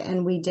basic.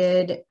 And we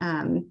did,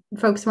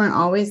 folks weren't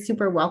always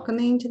super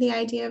welcoming to the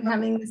idea of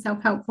having the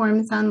self-help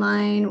forms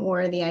online,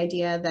 or the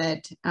idea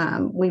that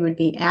we would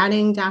be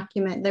adding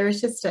document. There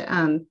was just,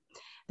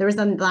 there was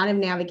a lot of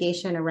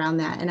navigation around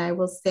that. And I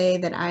will say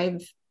that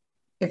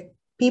if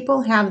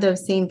people have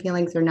those same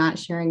feelings, they're not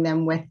sharing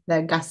them with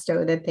the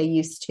gusto that they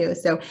used to.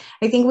 So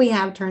I think we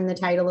have turned the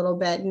tide a little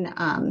bit.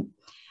 And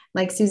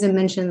like Susan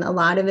mentioned, a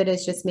lot of it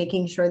is just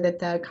making sure that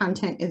the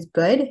content is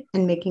good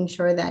and making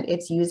sure that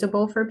it's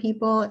usable for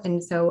people.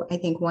 And so I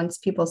think once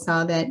people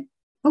saw that,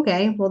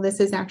 okay, well, this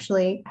is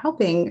actually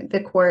helping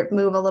the court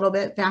move a little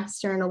bit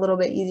faster and a little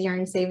bit easier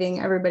and saving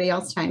everybody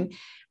else time,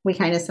 we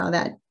kind of saw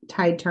that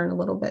tide turn a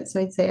little bit. So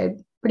I'd say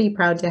I'm pretty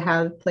proud to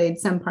have played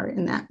some part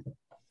in that.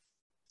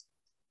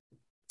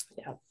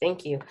 Yeah,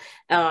 thank you.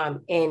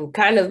 And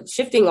kind of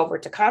shifting over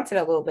to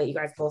content a little bit, you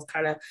guys both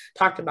kind of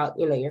talked about,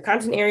 your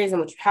content areas and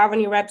what you have on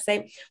your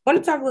website. I want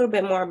to talk a little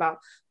bit more about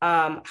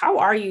how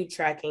are you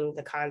tracking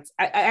the content?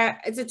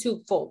 It's a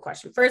twofold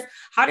question. First,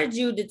 how did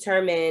you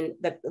determine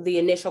the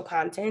initial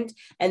content?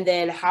 And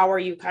then how are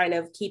you kind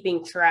of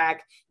keeping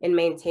track and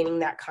maintaining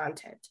that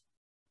content?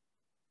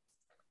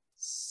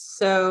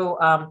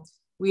 So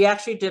we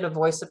actually did a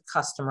voice of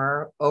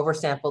customer,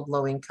 oversampled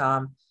low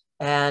income,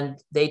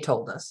 and they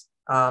told us.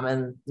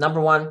 And number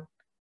one,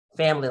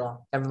 family law.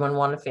 Everyone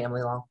wanted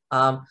family law.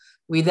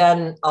 We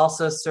then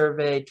also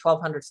surveyed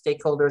 1,200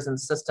 stakeholders in the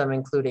system,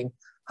 including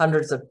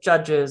hundreds of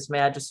judges,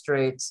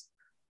 magistrates,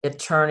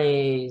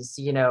 attorneys,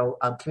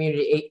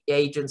 community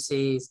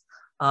agencies.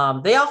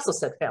 They also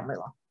said family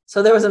law.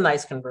 So there was a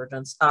nice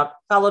convergence,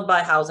 followed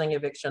by housing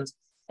evictions.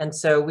 And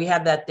so we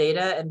had that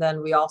data. And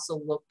then we also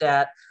looked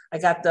at, I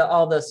got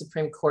all the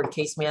Supreme Court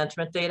case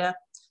management data.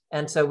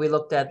 And so we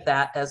looked at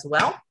that as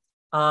well.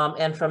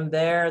 And from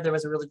there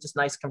was a really just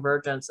nice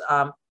convergence,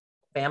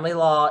 family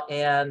law.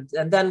 And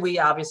then we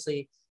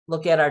obviously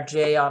look at our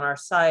J on our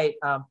site.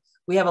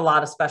 We have a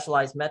lot of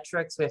specialized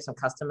metrics. We have some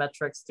custom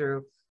metrics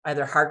through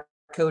either hard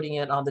coding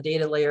it on the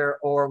data layer,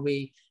 or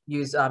we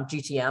use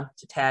GTM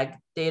to tag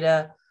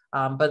data.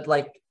 But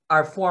like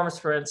our forms,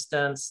 for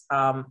instance,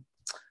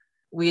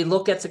 we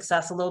look at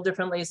success a little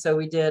differently. So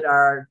we did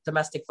our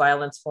domestic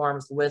violence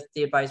forms with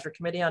the Advisory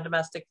Committee on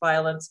Domestic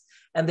Violence,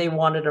 and they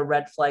wanted a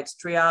red flags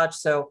triage.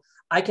 So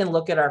I can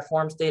look at our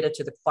forms data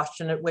to the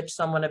question at which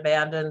someone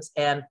abandons.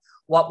 And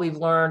what we've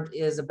learned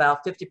is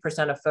about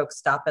 50% of folks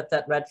stop at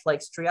that red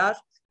flags triage,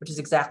 which is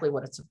exactly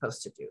what it's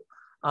supposed to do.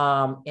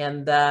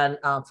 And then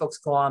folks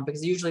go on,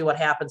 because usually what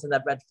happens in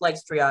that red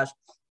flags triage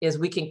is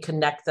we can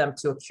connect them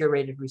to a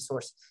curated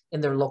resource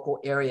in their local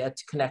area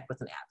to connect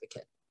with an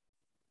advocate.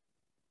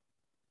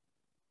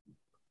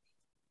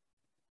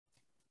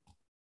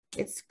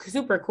 It's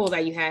super cool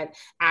that you had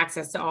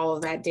access to all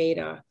of that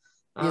data.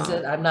 Is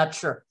it? I'm not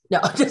sure.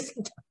 No, just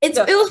it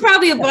was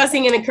probably a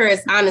blessing and a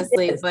curse,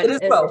 honestly. It is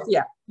both.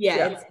 Yeah,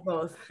 it's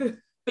both.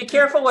 Be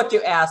careful what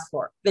you ask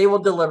for. They will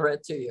deliver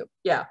it to you.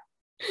 Yeah.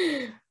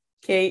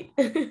 Kate.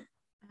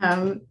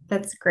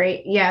 That's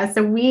great. Yeah.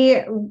 So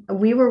we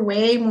were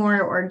way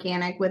more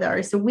organic with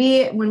ours. So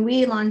when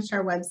we launched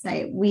our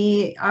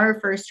website, our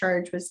first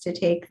charge was to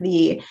take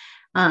the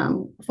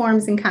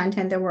forms and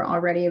content that were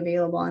already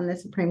available on the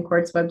Supreme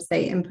Court's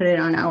website and put it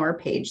on our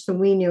page. So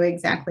we knew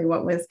exactly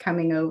what was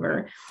coming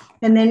over.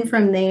 And then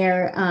from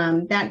there,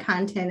 that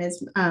content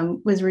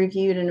was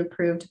reviewed and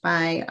approved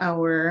by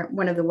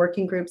one of the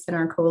working groups in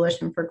our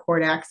Coalition for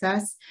Court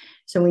Access.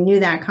 So we knew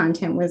that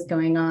content was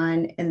going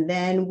on. And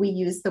then we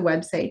used the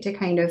website to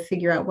kind of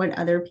figure out what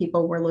other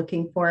people were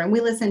looking for. And we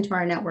listened to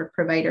our network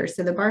providers.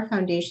 So the Bar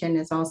Foundation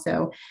is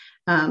also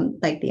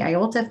like the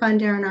IOLTA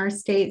fund in our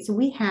state. So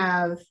we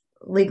have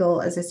legal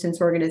assistance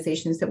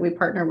organizations that we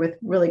partner with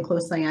really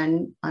closely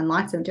on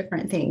lots of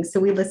different things. So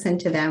we listen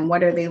to them.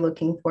 What are they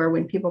looking for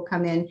when people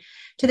come in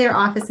to their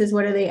offices?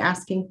 What are they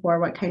asking for?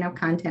 What kind of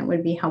content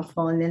would be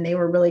helpful? And then they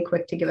were really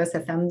quick to give us a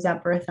thumbs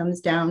up or a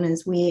thumbs down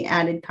as we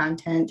added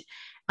content.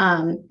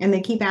 And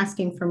they keep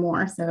asking for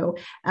more. So,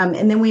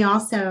 and then we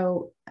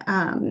also,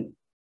 I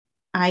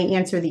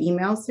answer the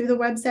emails through the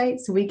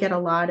website. So we get a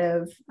lot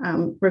of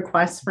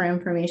requests for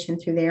information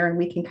through there, and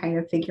we can kind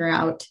of figure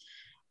out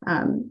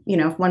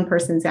if one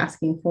person's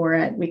asking for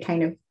it, we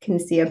kind of can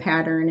see a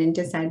pattern and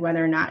decide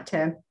whether or not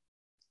to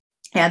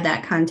add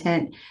that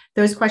content.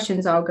 Those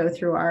questions all go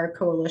through our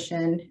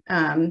coalition,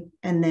 and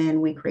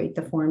then we create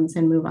the forms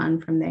and move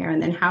on from there.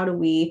 And then how do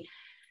we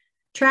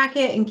track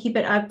it and keep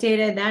it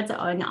updated. That's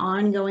an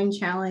ongoing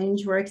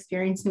challenge we're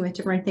experiencing with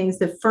different things.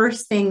 The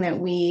first thing that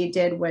we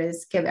did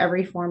was give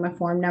every form a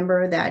form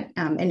number that,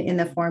 and in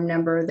the form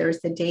number,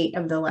 there's the date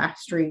of the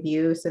last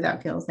review. So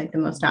that feels like the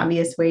most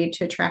obvious way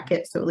to track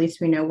it. So at least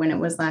we know when it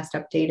was last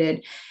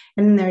updated.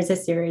 And then there's a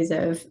series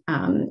of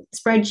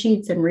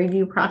spreadsheets and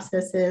review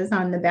processes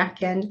on the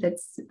back end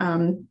that's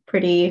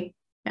pretty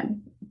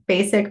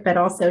basic, but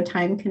also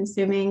time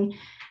consuming.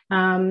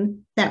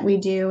 That we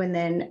do. And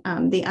then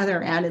the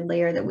other added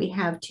layer that we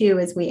have too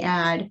is we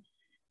add,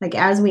 like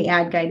as we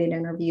add guided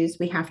interviews,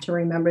 we have to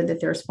remember that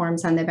there's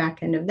forms on the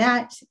back end of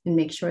that and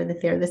make sure that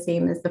they're the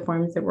same as the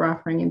forms that we're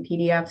offering in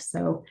PDF.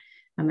 So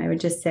I would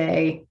just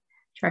say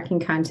tracking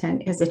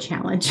content is a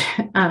challenge.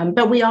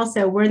 But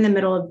we're in the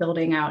middle of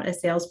building out a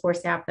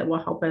Salesforce app that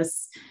will help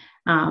us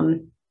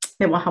kind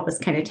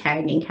of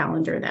tag and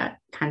calendar that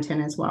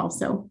content as well.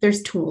 So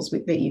there's tools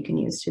that you can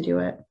use to do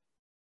it.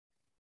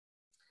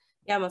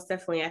 Yeah, most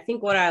definitely. I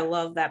think what I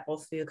love that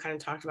both of you kind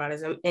of talked about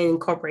is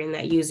incorporating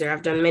that user.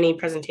 I've done many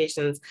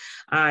presentations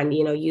on,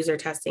 user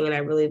testing, and I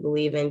really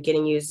believe in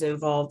getting users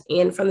involved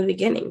and from the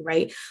beginning,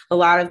 right? A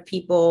lot of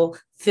people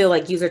feel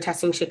like user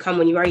testing should come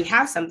when you already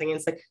have something. And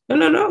it's like,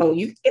 no,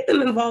 you can get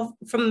them involved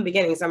from the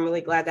beginning. So I'm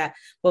really glad that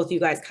both of you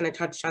guys kind of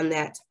touched on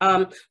that.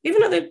 We have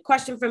another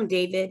question from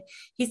David.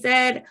 He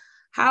said,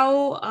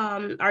 how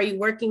are you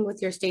working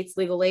with your state's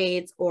legal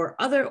aids or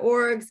other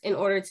orgs in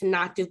order to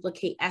not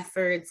duplicate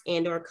efforts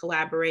and or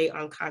collaborate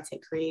on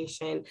content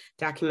creation,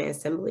 document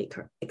assembly,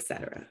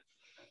 etc.?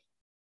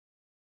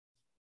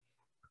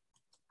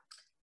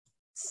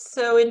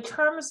 So in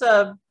terms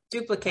of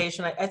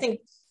duplication, I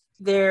think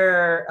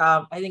there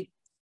are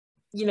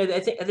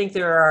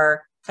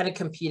kind of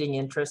competing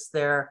interests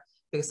there,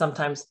 because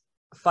sometimes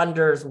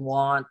funders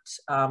want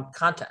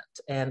content,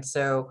 and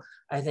so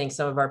I think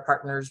some of our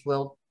partners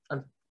will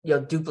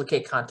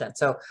duplicate content.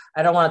 So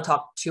I don't want to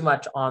talk too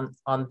much on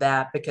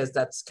that, because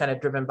that's kind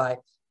of driven by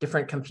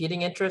different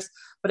competing interests.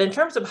 But in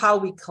terms of how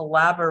we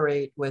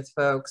collaborate with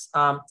folks,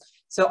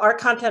 so our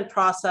content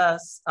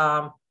process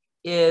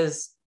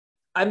is,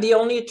 I'm the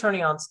only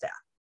attorney on staff.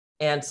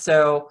 And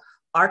so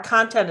our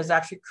content is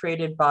actually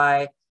created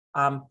by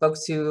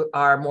folks who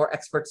are more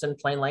experts in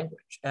plain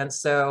language. And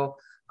so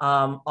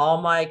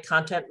all my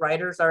content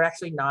writers are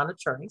actually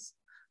non-attorneys.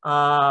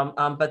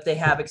 But they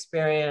have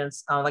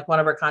experience, like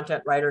one of our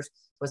content writers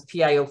was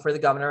PIO for the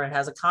governor and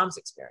has a comms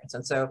experience.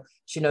 And so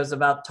she knows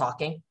about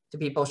talking to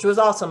people. She was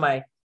also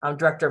my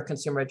director of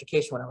consumer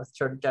education when I was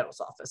Attorney General's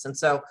office. And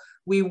so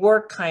we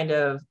work kind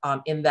of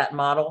in that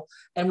model,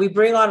 and we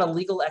bring on a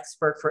legal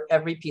expert for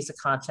every piece of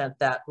content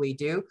that we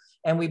do.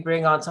 And we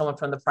bring on someone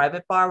from the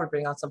private bar, we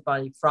bring on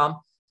somebody from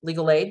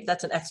legal aid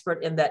that's an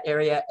expert in that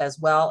area as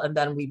well. And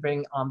then we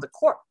bring on the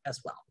court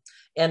as well.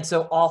 And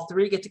so all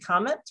three get to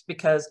comment,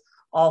 because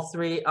all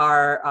three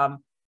are,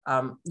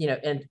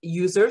 and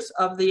users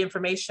of the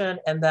information,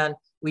 and then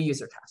we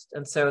user test.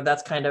 And so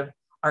that's kind of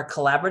our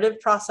collaborative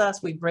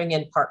process. We bring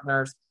in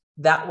partners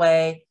that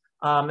way.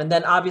 And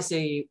then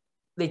obviously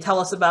they tell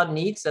us about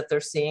needs that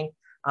they're seeing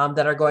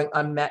that are going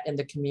unmet in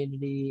the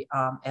community.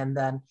 And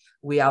then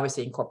we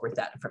obviously incorporate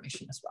that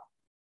information as well.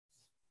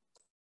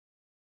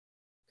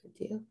 Good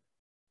deal.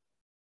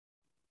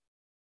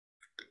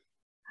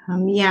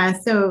 Yeah,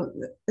 so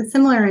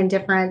similar and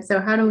different. So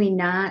how do we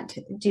not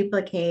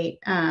duplicate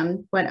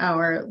what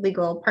our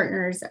legal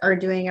partners are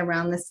doing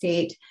around the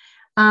state?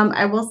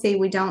 I will say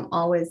we don't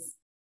always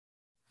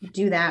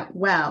do that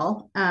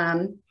well,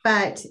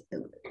 but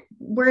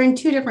we're in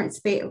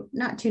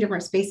not two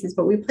different spaces,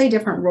 but we play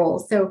different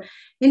roles. So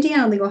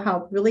Indiana Legal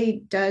Help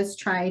really does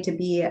try to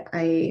be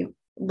a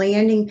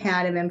landing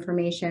pad of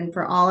information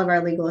for all of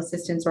our legal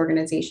assistance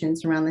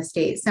organizations around the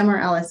state. Some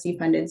are LSC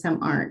funded,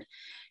 some aren't.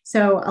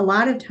 So a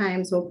lot of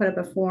times we'll put up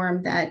a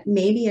form that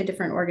maybe a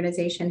different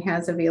organization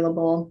has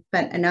available,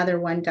 but another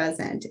one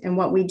doesn't. And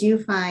what we do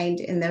find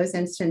in those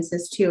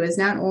instances too is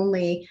not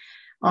only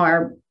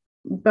are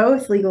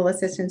both legal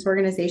assistance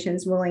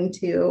organizations willing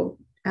to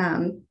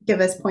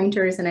give us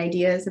pointers and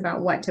ideas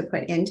about what to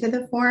put into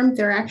the form,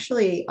 they're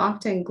actually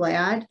often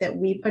glad that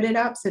we put it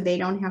up so they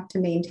don't have to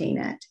maintain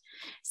it.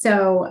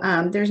 So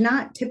there's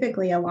not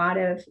typically a lot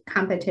of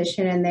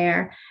competition in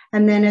there.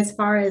 And then as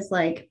far as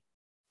like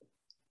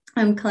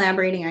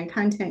collaborating on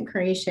content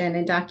creation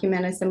and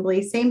document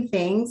assembly, same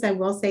things. I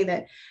will say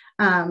that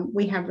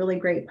we have really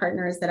great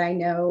partners that I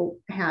know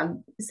have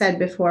said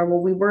before,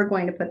 well, we were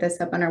going to put this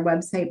up on our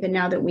website, but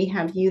now that we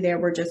have you there,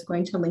 we're just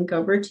going to link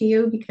over to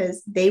you,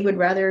 because they would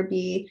rather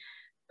be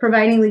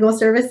providing legal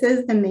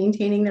services than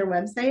maintaining their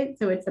website.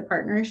 So it's a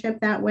partnership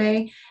that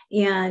way.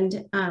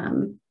 And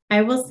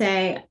I will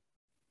say,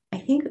 I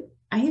think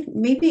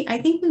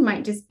we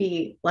might just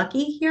be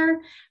lucky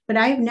here, but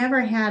I've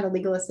never had a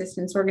legal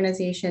assistance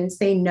organization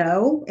say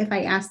no if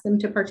I ask them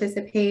to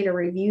participate or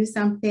review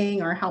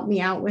something or help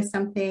me out with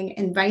something,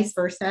 and vice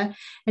versa.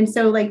 And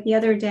so like the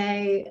other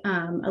day,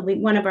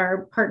 one of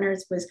our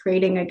partners was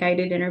creating a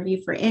guided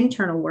interview for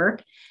internal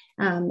work.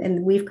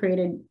 And we've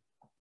created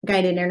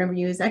guided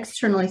interviews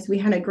externally. So we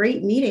had a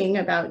great meeting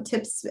about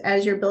tips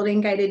as you're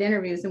building guided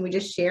interviews, and we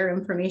just share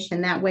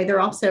information that way.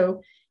 They're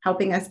also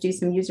helping us do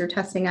some user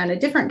testing on a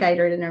different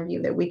guided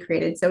interview that we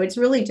created. So it's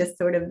really just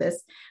sort of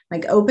this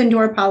like open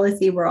door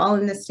policy. We're all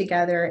in this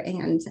together,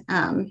 and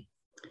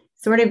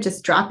sort of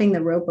just dropping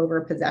the rope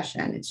over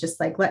possession. It's just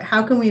like,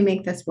 how can we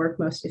make this work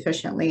most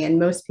efficiently? And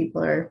most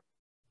people are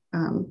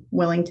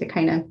willing to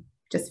kind of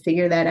just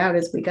figure that out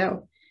as we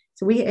go.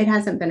 So it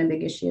hasn't been a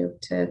big issue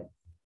to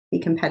be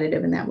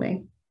competitive in that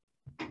way.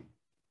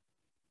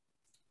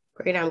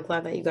 Great. I'm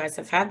glad that you guys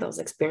have had those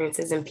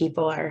experiences and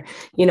people are,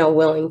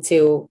 willing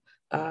to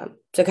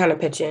kind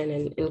of pitch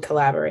in and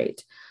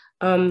collaborate.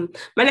 My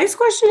next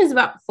question is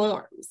about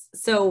forms.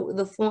 So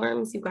the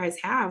forms you guys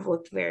have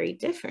look very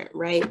different,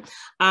 right?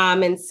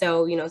 And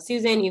so,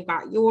 Susan, you've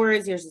got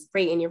yours is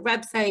great in your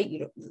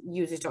website.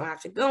 Users don't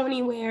have to go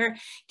anywhere.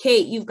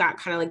 Kate, you've got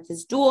kind of like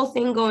this dual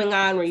thing going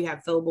on where you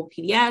have fillable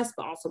PDFs,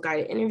 but also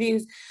guided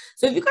interviews.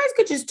 So if you guys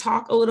could just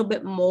talk a little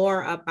bit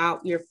more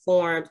about your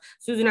forms.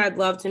 Susan, I'd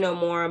love to know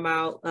more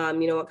about,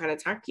 what kind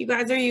of tech you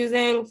guys are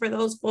using for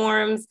those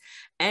forms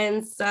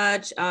and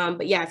such.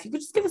 But yeah, if you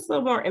could just give us a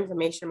little more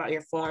information about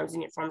your forms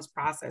and your forms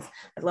process,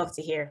 I'd love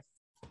to hear.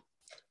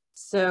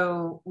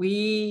 So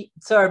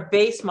our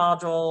base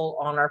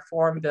module on our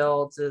form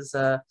builds is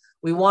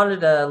we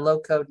wanted a low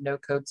code, no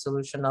code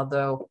solution,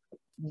 although,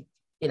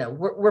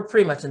 we're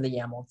pretty much in the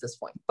YAML at this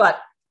point, but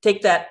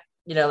take that,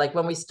 like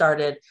when we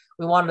started,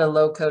 we wanted a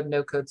low code,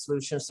 no code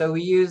solution. So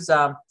we use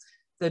the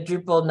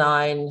Drupal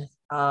 9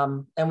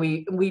 and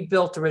we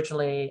built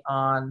originally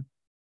on,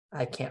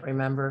 I can't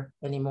remember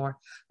anymore.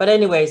 But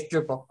anyways,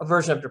 Drupal, a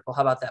version of Drupal.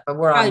 How about that? But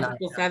we're on 9.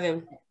 Drupal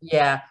 7.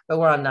 Yeah, but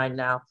we're on 9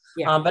 now.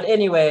 Yeah. But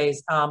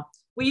anyways,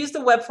 we use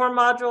the web form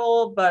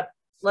module, but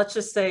let's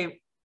just say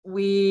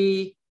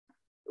we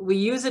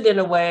use it in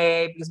a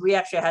way because we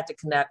actually had to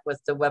connect with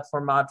the web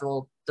form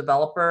module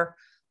developer,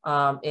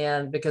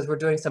 and because we're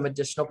doing some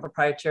additional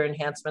proprietary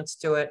enhancements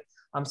to it.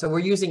 So we're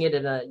using it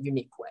in a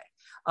unique way.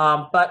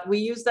 But we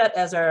use that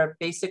as our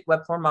basic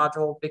web form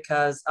module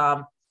because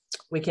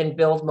we can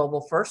build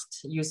mobile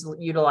first,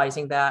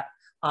 utilizing that.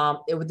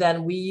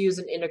 Then we use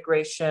an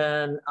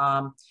integration.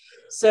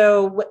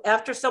 So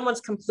after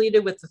someone's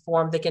completed with the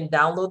form, they can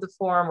download the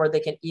form or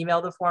they can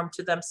email the form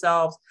to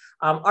themselves.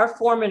 Our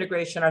form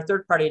integration, our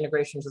third-party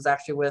integrations is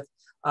actually with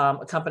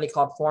a company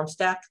called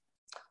FormStack.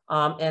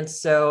 And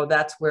so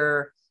that's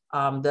where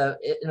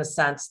in a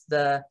sense,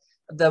 the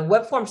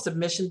web form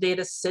submission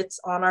data sits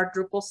on our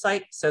Drupal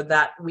site so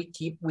that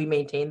we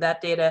maintain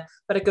that data,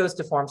 but it goes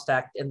to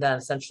FormStack and then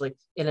essentially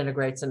it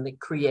integrates and it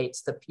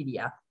creates the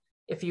PDF,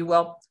 if you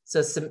will.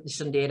 So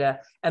submission data,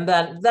 and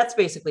then that's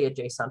basically a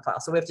JSON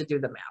file. So we have to do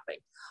the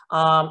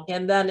mapping.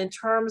 And then in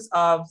terms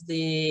of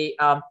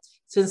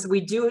since we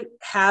do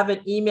have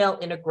an email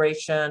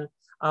integration,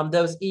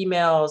 those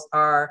emails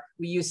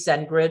we use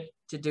SendGrid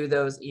to do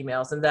those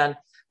emails. And then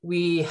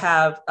we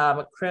have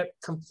a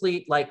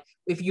complete, like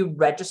if you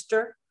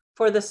register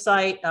for the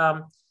site,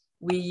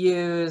 we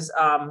use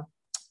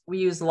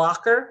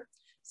Locker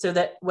so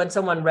that when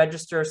someone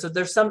registers, so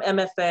there's some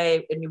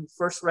MFA when you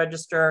first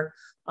register,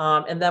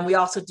 and then we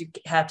also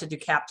have to do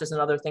CAPTCHAs and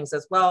other things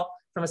as well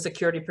from a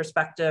security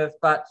perspective.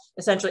 But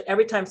essentially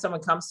every time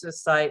someone comes to the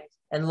site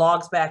and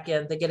logs back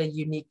in, they get a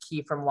unique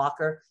key from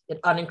Locker.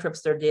 It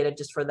unencrypts their data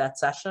just for that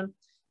session.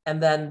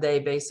 And then they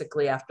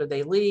basically, after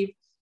they leave,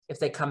 if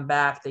they come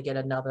back, they get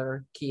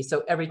another key.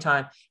 So every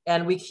time,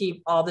 and we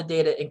keep all the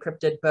data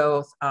encrypted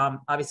both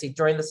obviously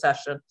during the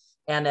session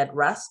and at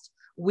rest.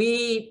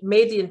 We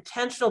made the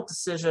intentional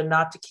decision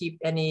not to keep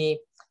any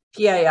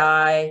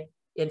PII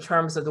in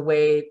terms of the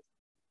way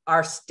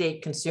our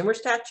state consumer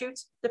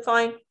statutes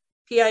define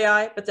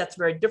PII, but that's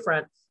very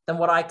different than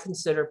what I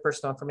consider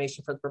personal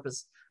information for the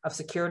purpose of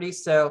security.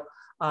 So,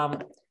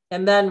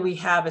 and then we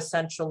have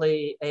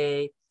essentially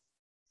a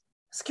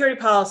security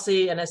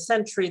policy and a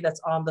sentry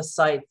that's on the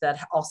site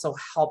that also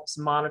helps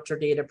monitor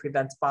data,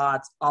 prevents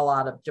bots, a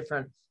lot of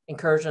different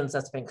incursions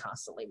that's been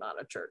constantly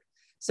monitored.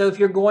 So if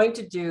you're going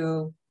to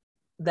do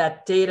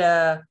that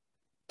data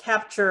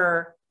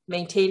capture,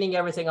 maintaining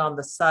everything on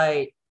the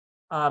site,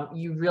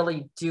 you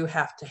really do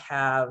have to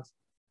have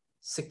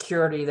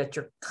security that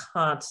you're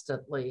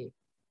constantly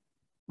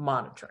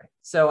monitoring.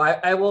 So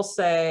I will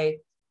say,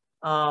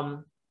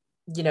 because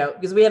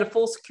we had a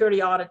full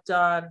security audit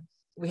done,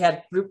 we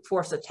had brute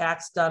force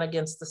attacks done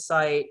against the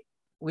site,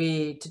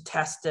 to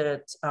test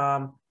it.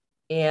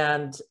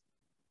 And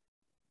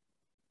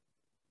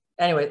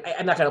anyway,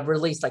 I'm not going to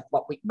release like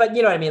but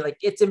you know what I mean? Like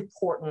it's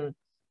important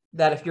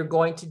that if you're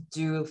going to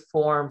do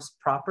forms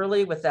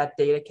properly with that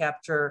data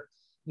capture,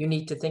 you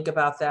need to think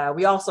about that.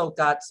 We also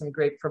got some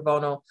great pro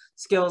bono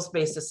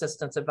skills-based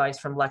assistance advice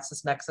from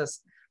LexisNexis.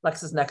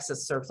 LexisNexis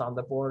serves on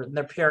the board, and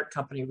their parent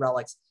company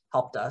RELX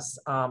helped us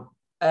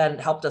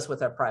and helped us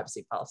with our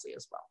privacy policy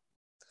as well.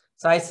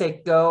 So I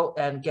say go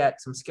and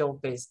get some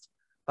skill-based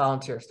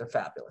volunteers. They're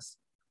fabulous.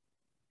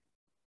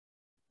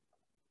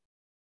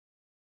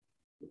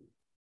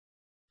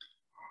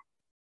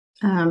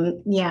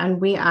 Yeah, and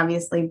we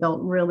obviously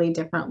built really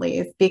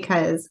differently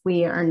because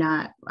we are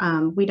not,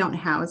 we don't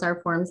house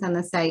our forms on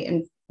the site.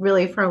 And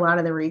really, for a lot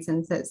of the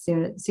reasons that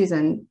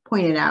Susan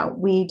pointed out,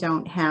 we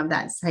don't have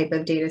that type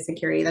of data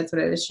security. That's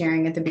what I was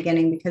sharing at the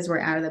beginning, because we're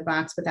out of the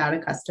box without a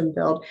custom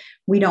build.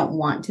 We don't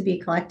want to be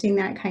collecting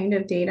that kind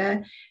of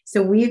data.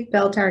 So we've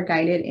built our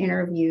guided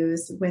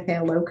interviews with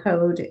a low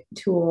code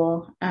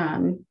tool.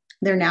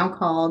 They're now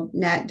called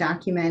Net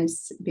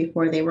Documents.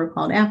 Before they were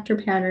called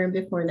Afterpattern,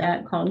 before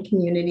that called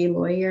Community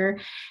Lawyer.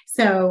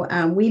 So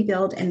we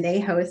build and they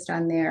host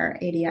on their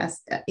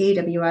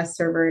AWS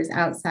servers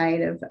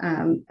outside of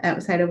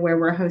where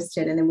we're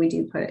hosted. And then we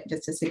do put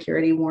just a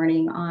security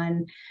warning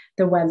on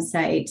the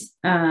website.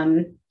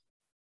 And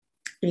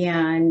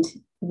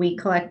we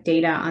collect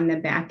data on the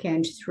back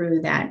end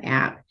through that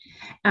app.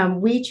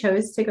 We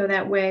chose to go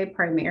that way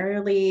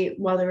primarily,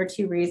 well, there were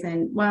two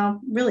reasons, well,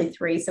 really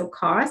three. So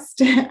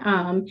cost,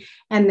 and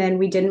then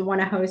we didn't want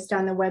to host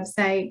on the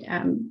website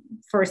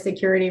for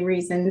security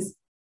reasons.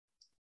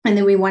 And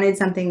then we wanted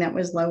something that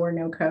was low or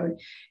no code.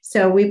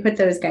 So we put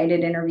those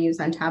guided interviews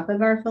on top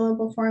of our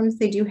fillable forms.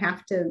 They do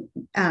have to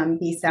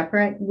be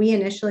separate. We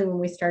initially, when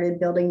we started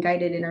building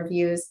guided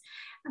interviews,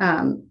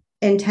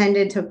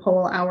 intended to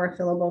pull our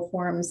fillable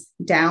forms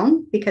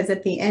down, because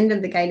at the end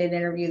of the guided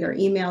interview, they're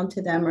emailed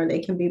to them or they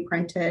can be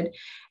printed.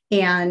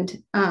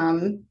 And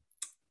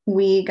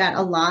we got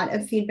a lot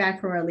of feedback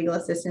from our legal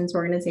assistance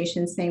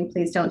organization saying,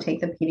 please don't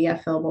take the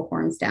PDF fillable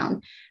forms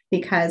down,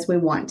 because we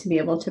want to be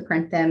able to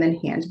print them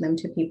and hand them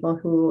to people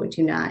who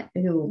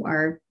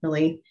are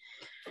really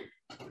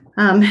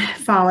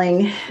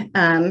falling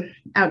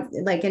out,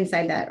 like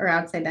inside that or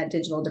outside that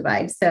digital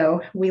divide.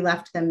 So we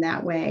left them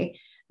that way.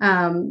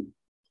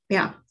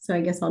 Yeah, so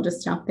I guess I'll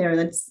just stop there.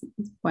 That's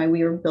why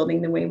we were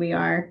building the way we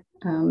are.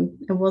 And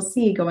we'll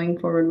see going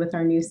forward with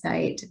our new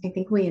site. I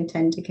think we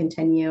intend to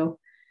continue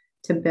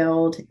to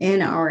build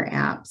in our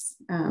apps,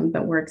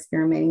 but we're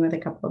experimenting with a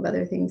couple of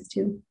other things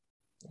too.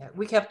 Yeah,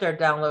 we kept our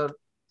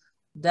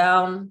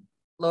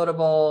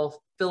downloadable,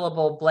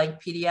 fillable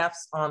blank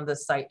PDFs on the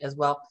site as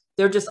well.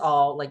 They're just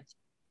all like,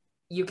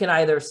 you can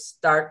either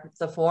start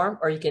the form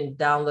or you can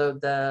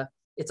download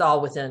it's all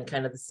within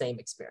kind of the same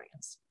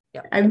experience.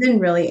 Yeah. I've been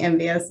really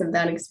envious of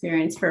that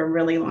experience for a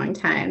really long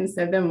time.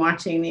 So I've been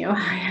watching the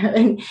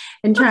Ohio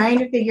and trying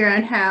to figure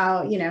out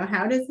how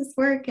does this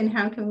work and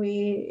how can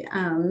we,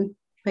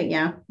 but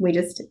yeah, we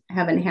just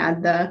haven't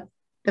had the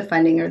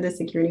funding or the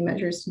security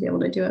measures to be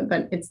able to do it,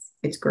 but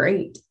it's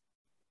great.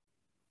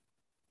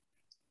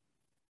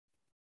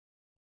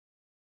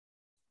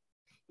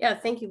 Yeah,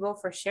 thank you both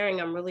for sharing.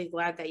 I'm really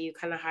glad that you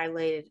kind of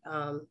highlighted,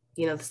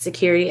 the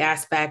security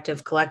aspect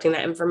of collecting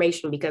that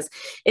information, because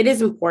it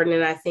is important.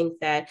 And I think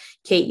that,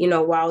 Kate,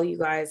 while you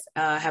guys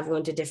have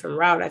went a different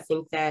route, I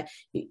think that,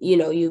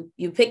 you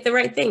picked the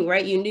right thing,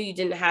 right? You knew you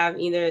didn't have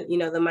either,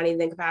 the money,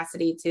 the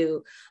capacity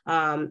to,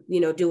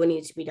 do what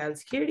needs to be done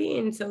security.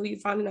 And so you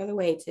found another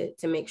way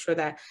to make sure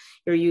that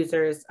your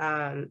users,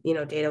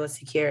 data was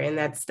secure. And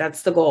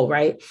that's the goal,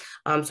 right?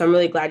 So I'm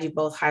really glad you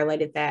both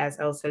highlighted that. As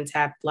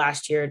LSNTAP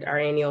last year, our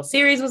annual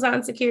series was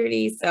on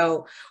security.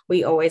 So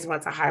we always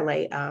want to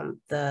highlight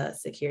the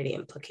security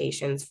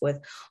implications with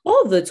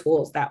all of the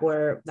tools that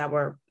we're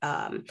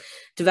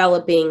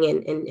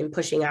developing and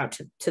pushing out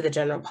to the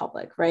general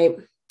public, right?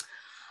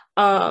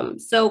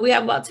 So we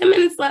have about 10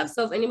 minutes left.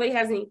 So if anybody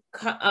has any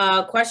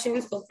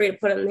questions, feel free to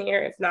put them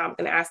here. If not, I'm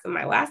going to ask them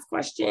my last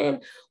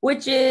question,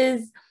 which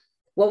is,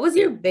 what was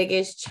your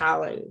biggest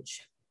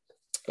challenge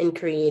in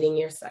creating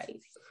your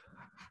site?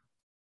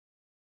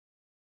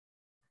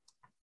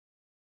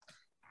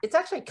 It's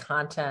actually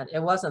content.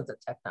 It wasn't the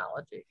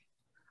technology.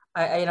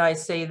 I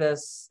say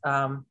this,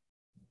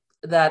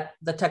 that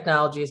the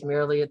technology is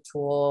merely a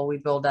tool. We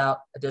build out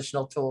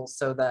additional tools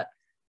so that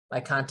my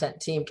content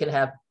team can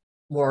have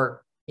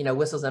more,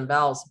 whistles and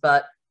bells,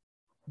 but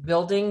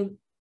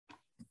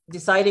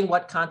deciding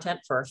what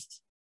content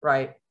first,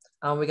 right?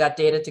 We got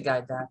data to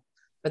guide that,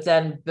 but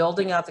then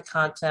building out the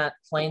content,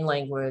 plain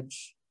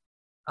language,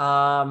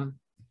 and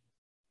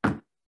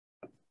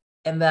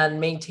then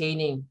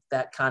maintaining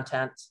that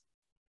content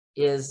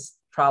is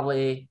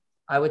probably,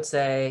 I would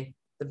say,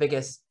 the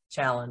biggest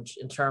challenge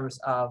in terms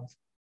of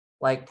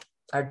like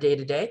our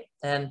day-to-day.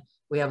 And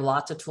we have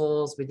lots of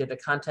tools. We did a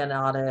content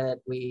audit.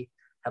 We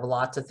have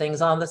lots of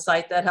things on the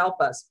site that help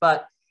us,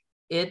 but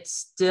it's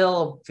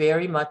still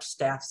very much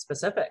staff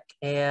specific.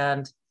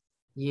 And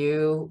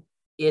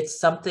it's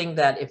something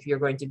that if you're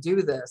going to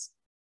do this,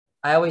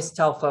 I always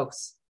tell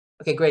folks,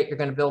 okay, great, you're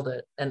going to build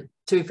it. And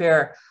to be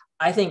fair,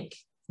 I think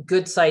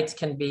good sites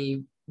can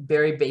be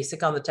very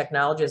basic on the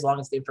technology as long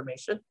as the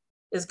information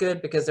is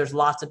good, because there's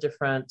lots of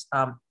different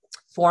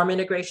form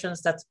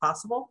integrations that's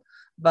possible.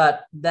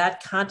 But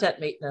that content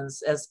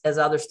maintenance, as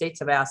other states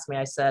have asked me,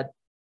 I said,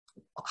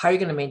 how are you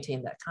going to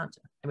maintain that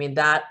content? I mean,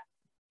 that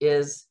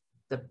is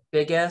the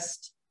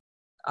biggest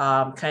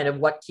kind of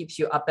what keeps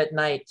you up at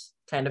night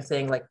kind of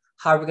thing. Like,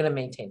 how are we going to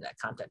maintain that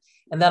content?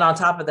 And then on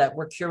top of that,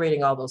 we're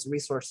curating all those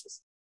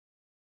resources.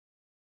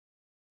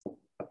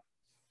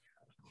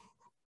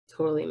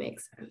 Totally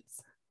makes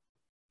sense.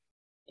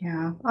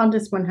 Yeah, I'll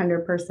just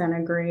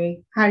 100%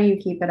 agree. How do you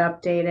keep it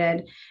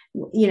updated?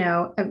 You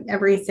know,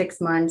 every 6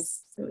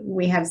 months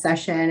we have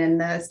session and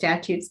the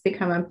statutes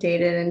become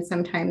updated, and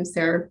sometimes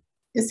they're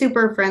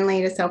super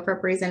friendly to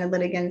self-represented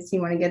litigants.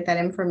 You want to get that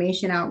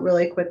information out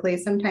really quickly.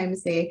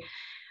 Sometimes they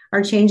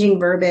are changing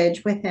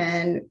verbiage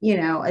within, you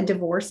know, a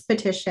divorce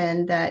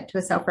petition that to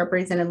a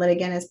self-represented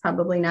litigant is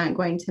probably not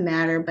going to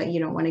matter, but you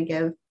don't want to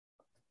give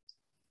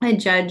a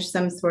judge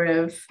some sort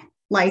of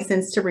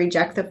license to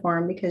reject the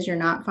form because you're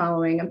not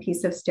following a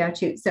piece of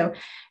statute. So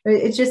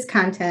it's just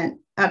content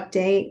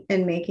update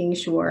and making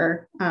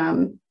sure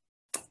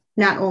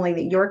not only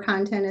that your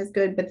content is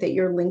good, but that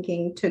you're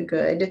linking to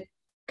good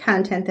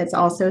content that's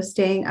also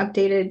staying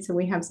updated. So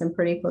we have some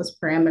pretty close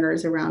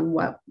parameters around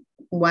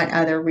what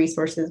other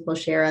resources we'll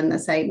share on the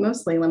site,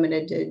 mostly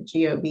limited to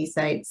GOB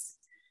sites.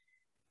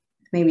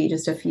 Maybe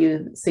just a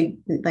few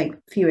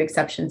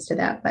exceptions to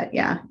that, but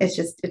yeah,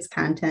 it's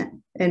content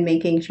and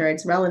making sure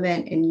it's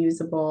relevant and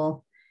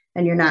usable,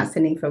 and you're not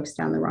sending folks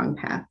down the wrong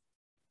path.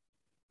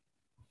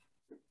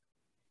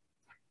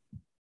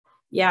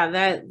 Yeah,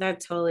 that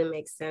totally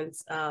makes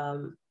sense.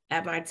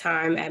 At my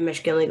time at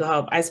Michigan Legal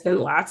Help, I spent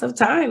lots of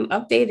time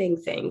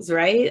updating things,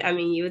 right? I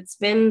mean, you would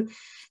spend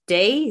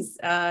days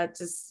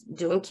just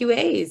doing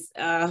QAs,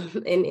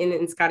 and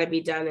it's got to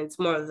be done. It's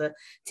more of the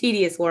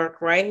tedious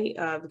work, right?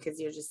 Because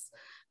you're just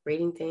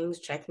reading things,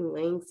 checking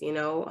links, you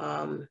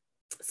know.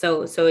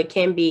 So it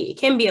can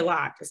be a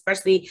lot,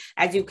 especially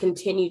as you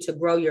continue to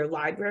grow your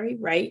library,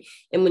 right?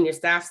 And when your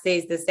staff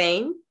stays the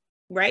same,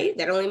 right?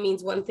 That only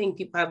means one thing: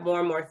 people have more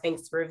and more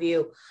things to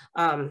review.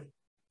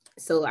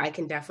 So I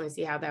can definitely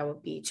see how that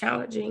would be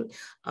challenging.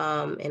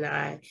 But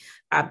I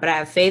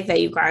have faith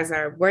that you guys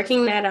are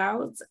working that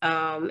out,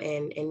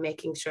 and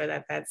making sure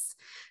that that's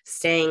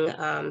staying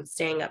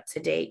up to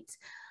date.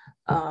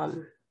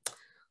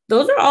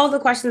 Those are all the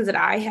questions that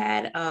I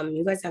had.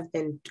 You guys have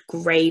been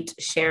great,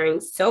 sharing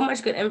so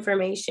much good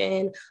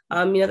information,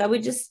 you know, that we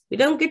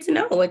don't get to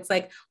know. It's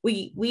like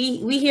we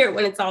hear it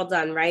when it's all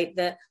done, right?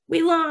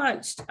 We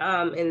launched,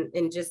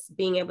 and just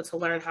being able to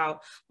learn how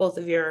both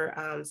of your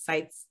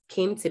sites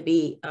came to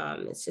be.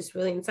 It's just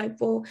really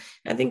insightful,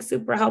 and I think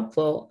super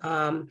helpful,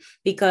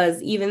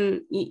 because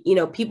even, you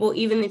know, people,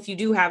 even if you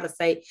do have a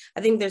site, I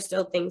think there's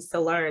still things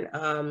to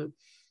learn,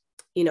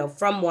 you know,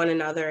 from one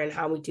another and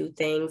how we do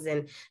things.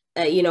 And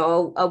you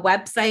know, a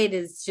website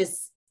is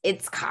just,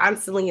 it's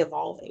constantly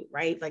evolving,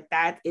 right? Like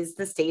that is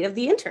the state of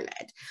the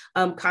internet,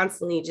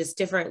 constantly just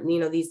different, you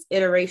know, these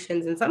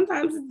iterations, and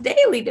sometimes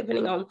daily,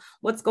 depending on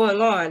what's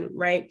going on,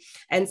 right?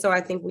 And so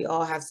I think we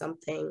all have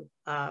something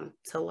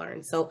to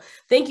learn. So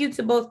thank you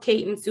to both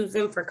Kate and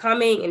Susan for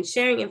coming and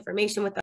sharing information with us.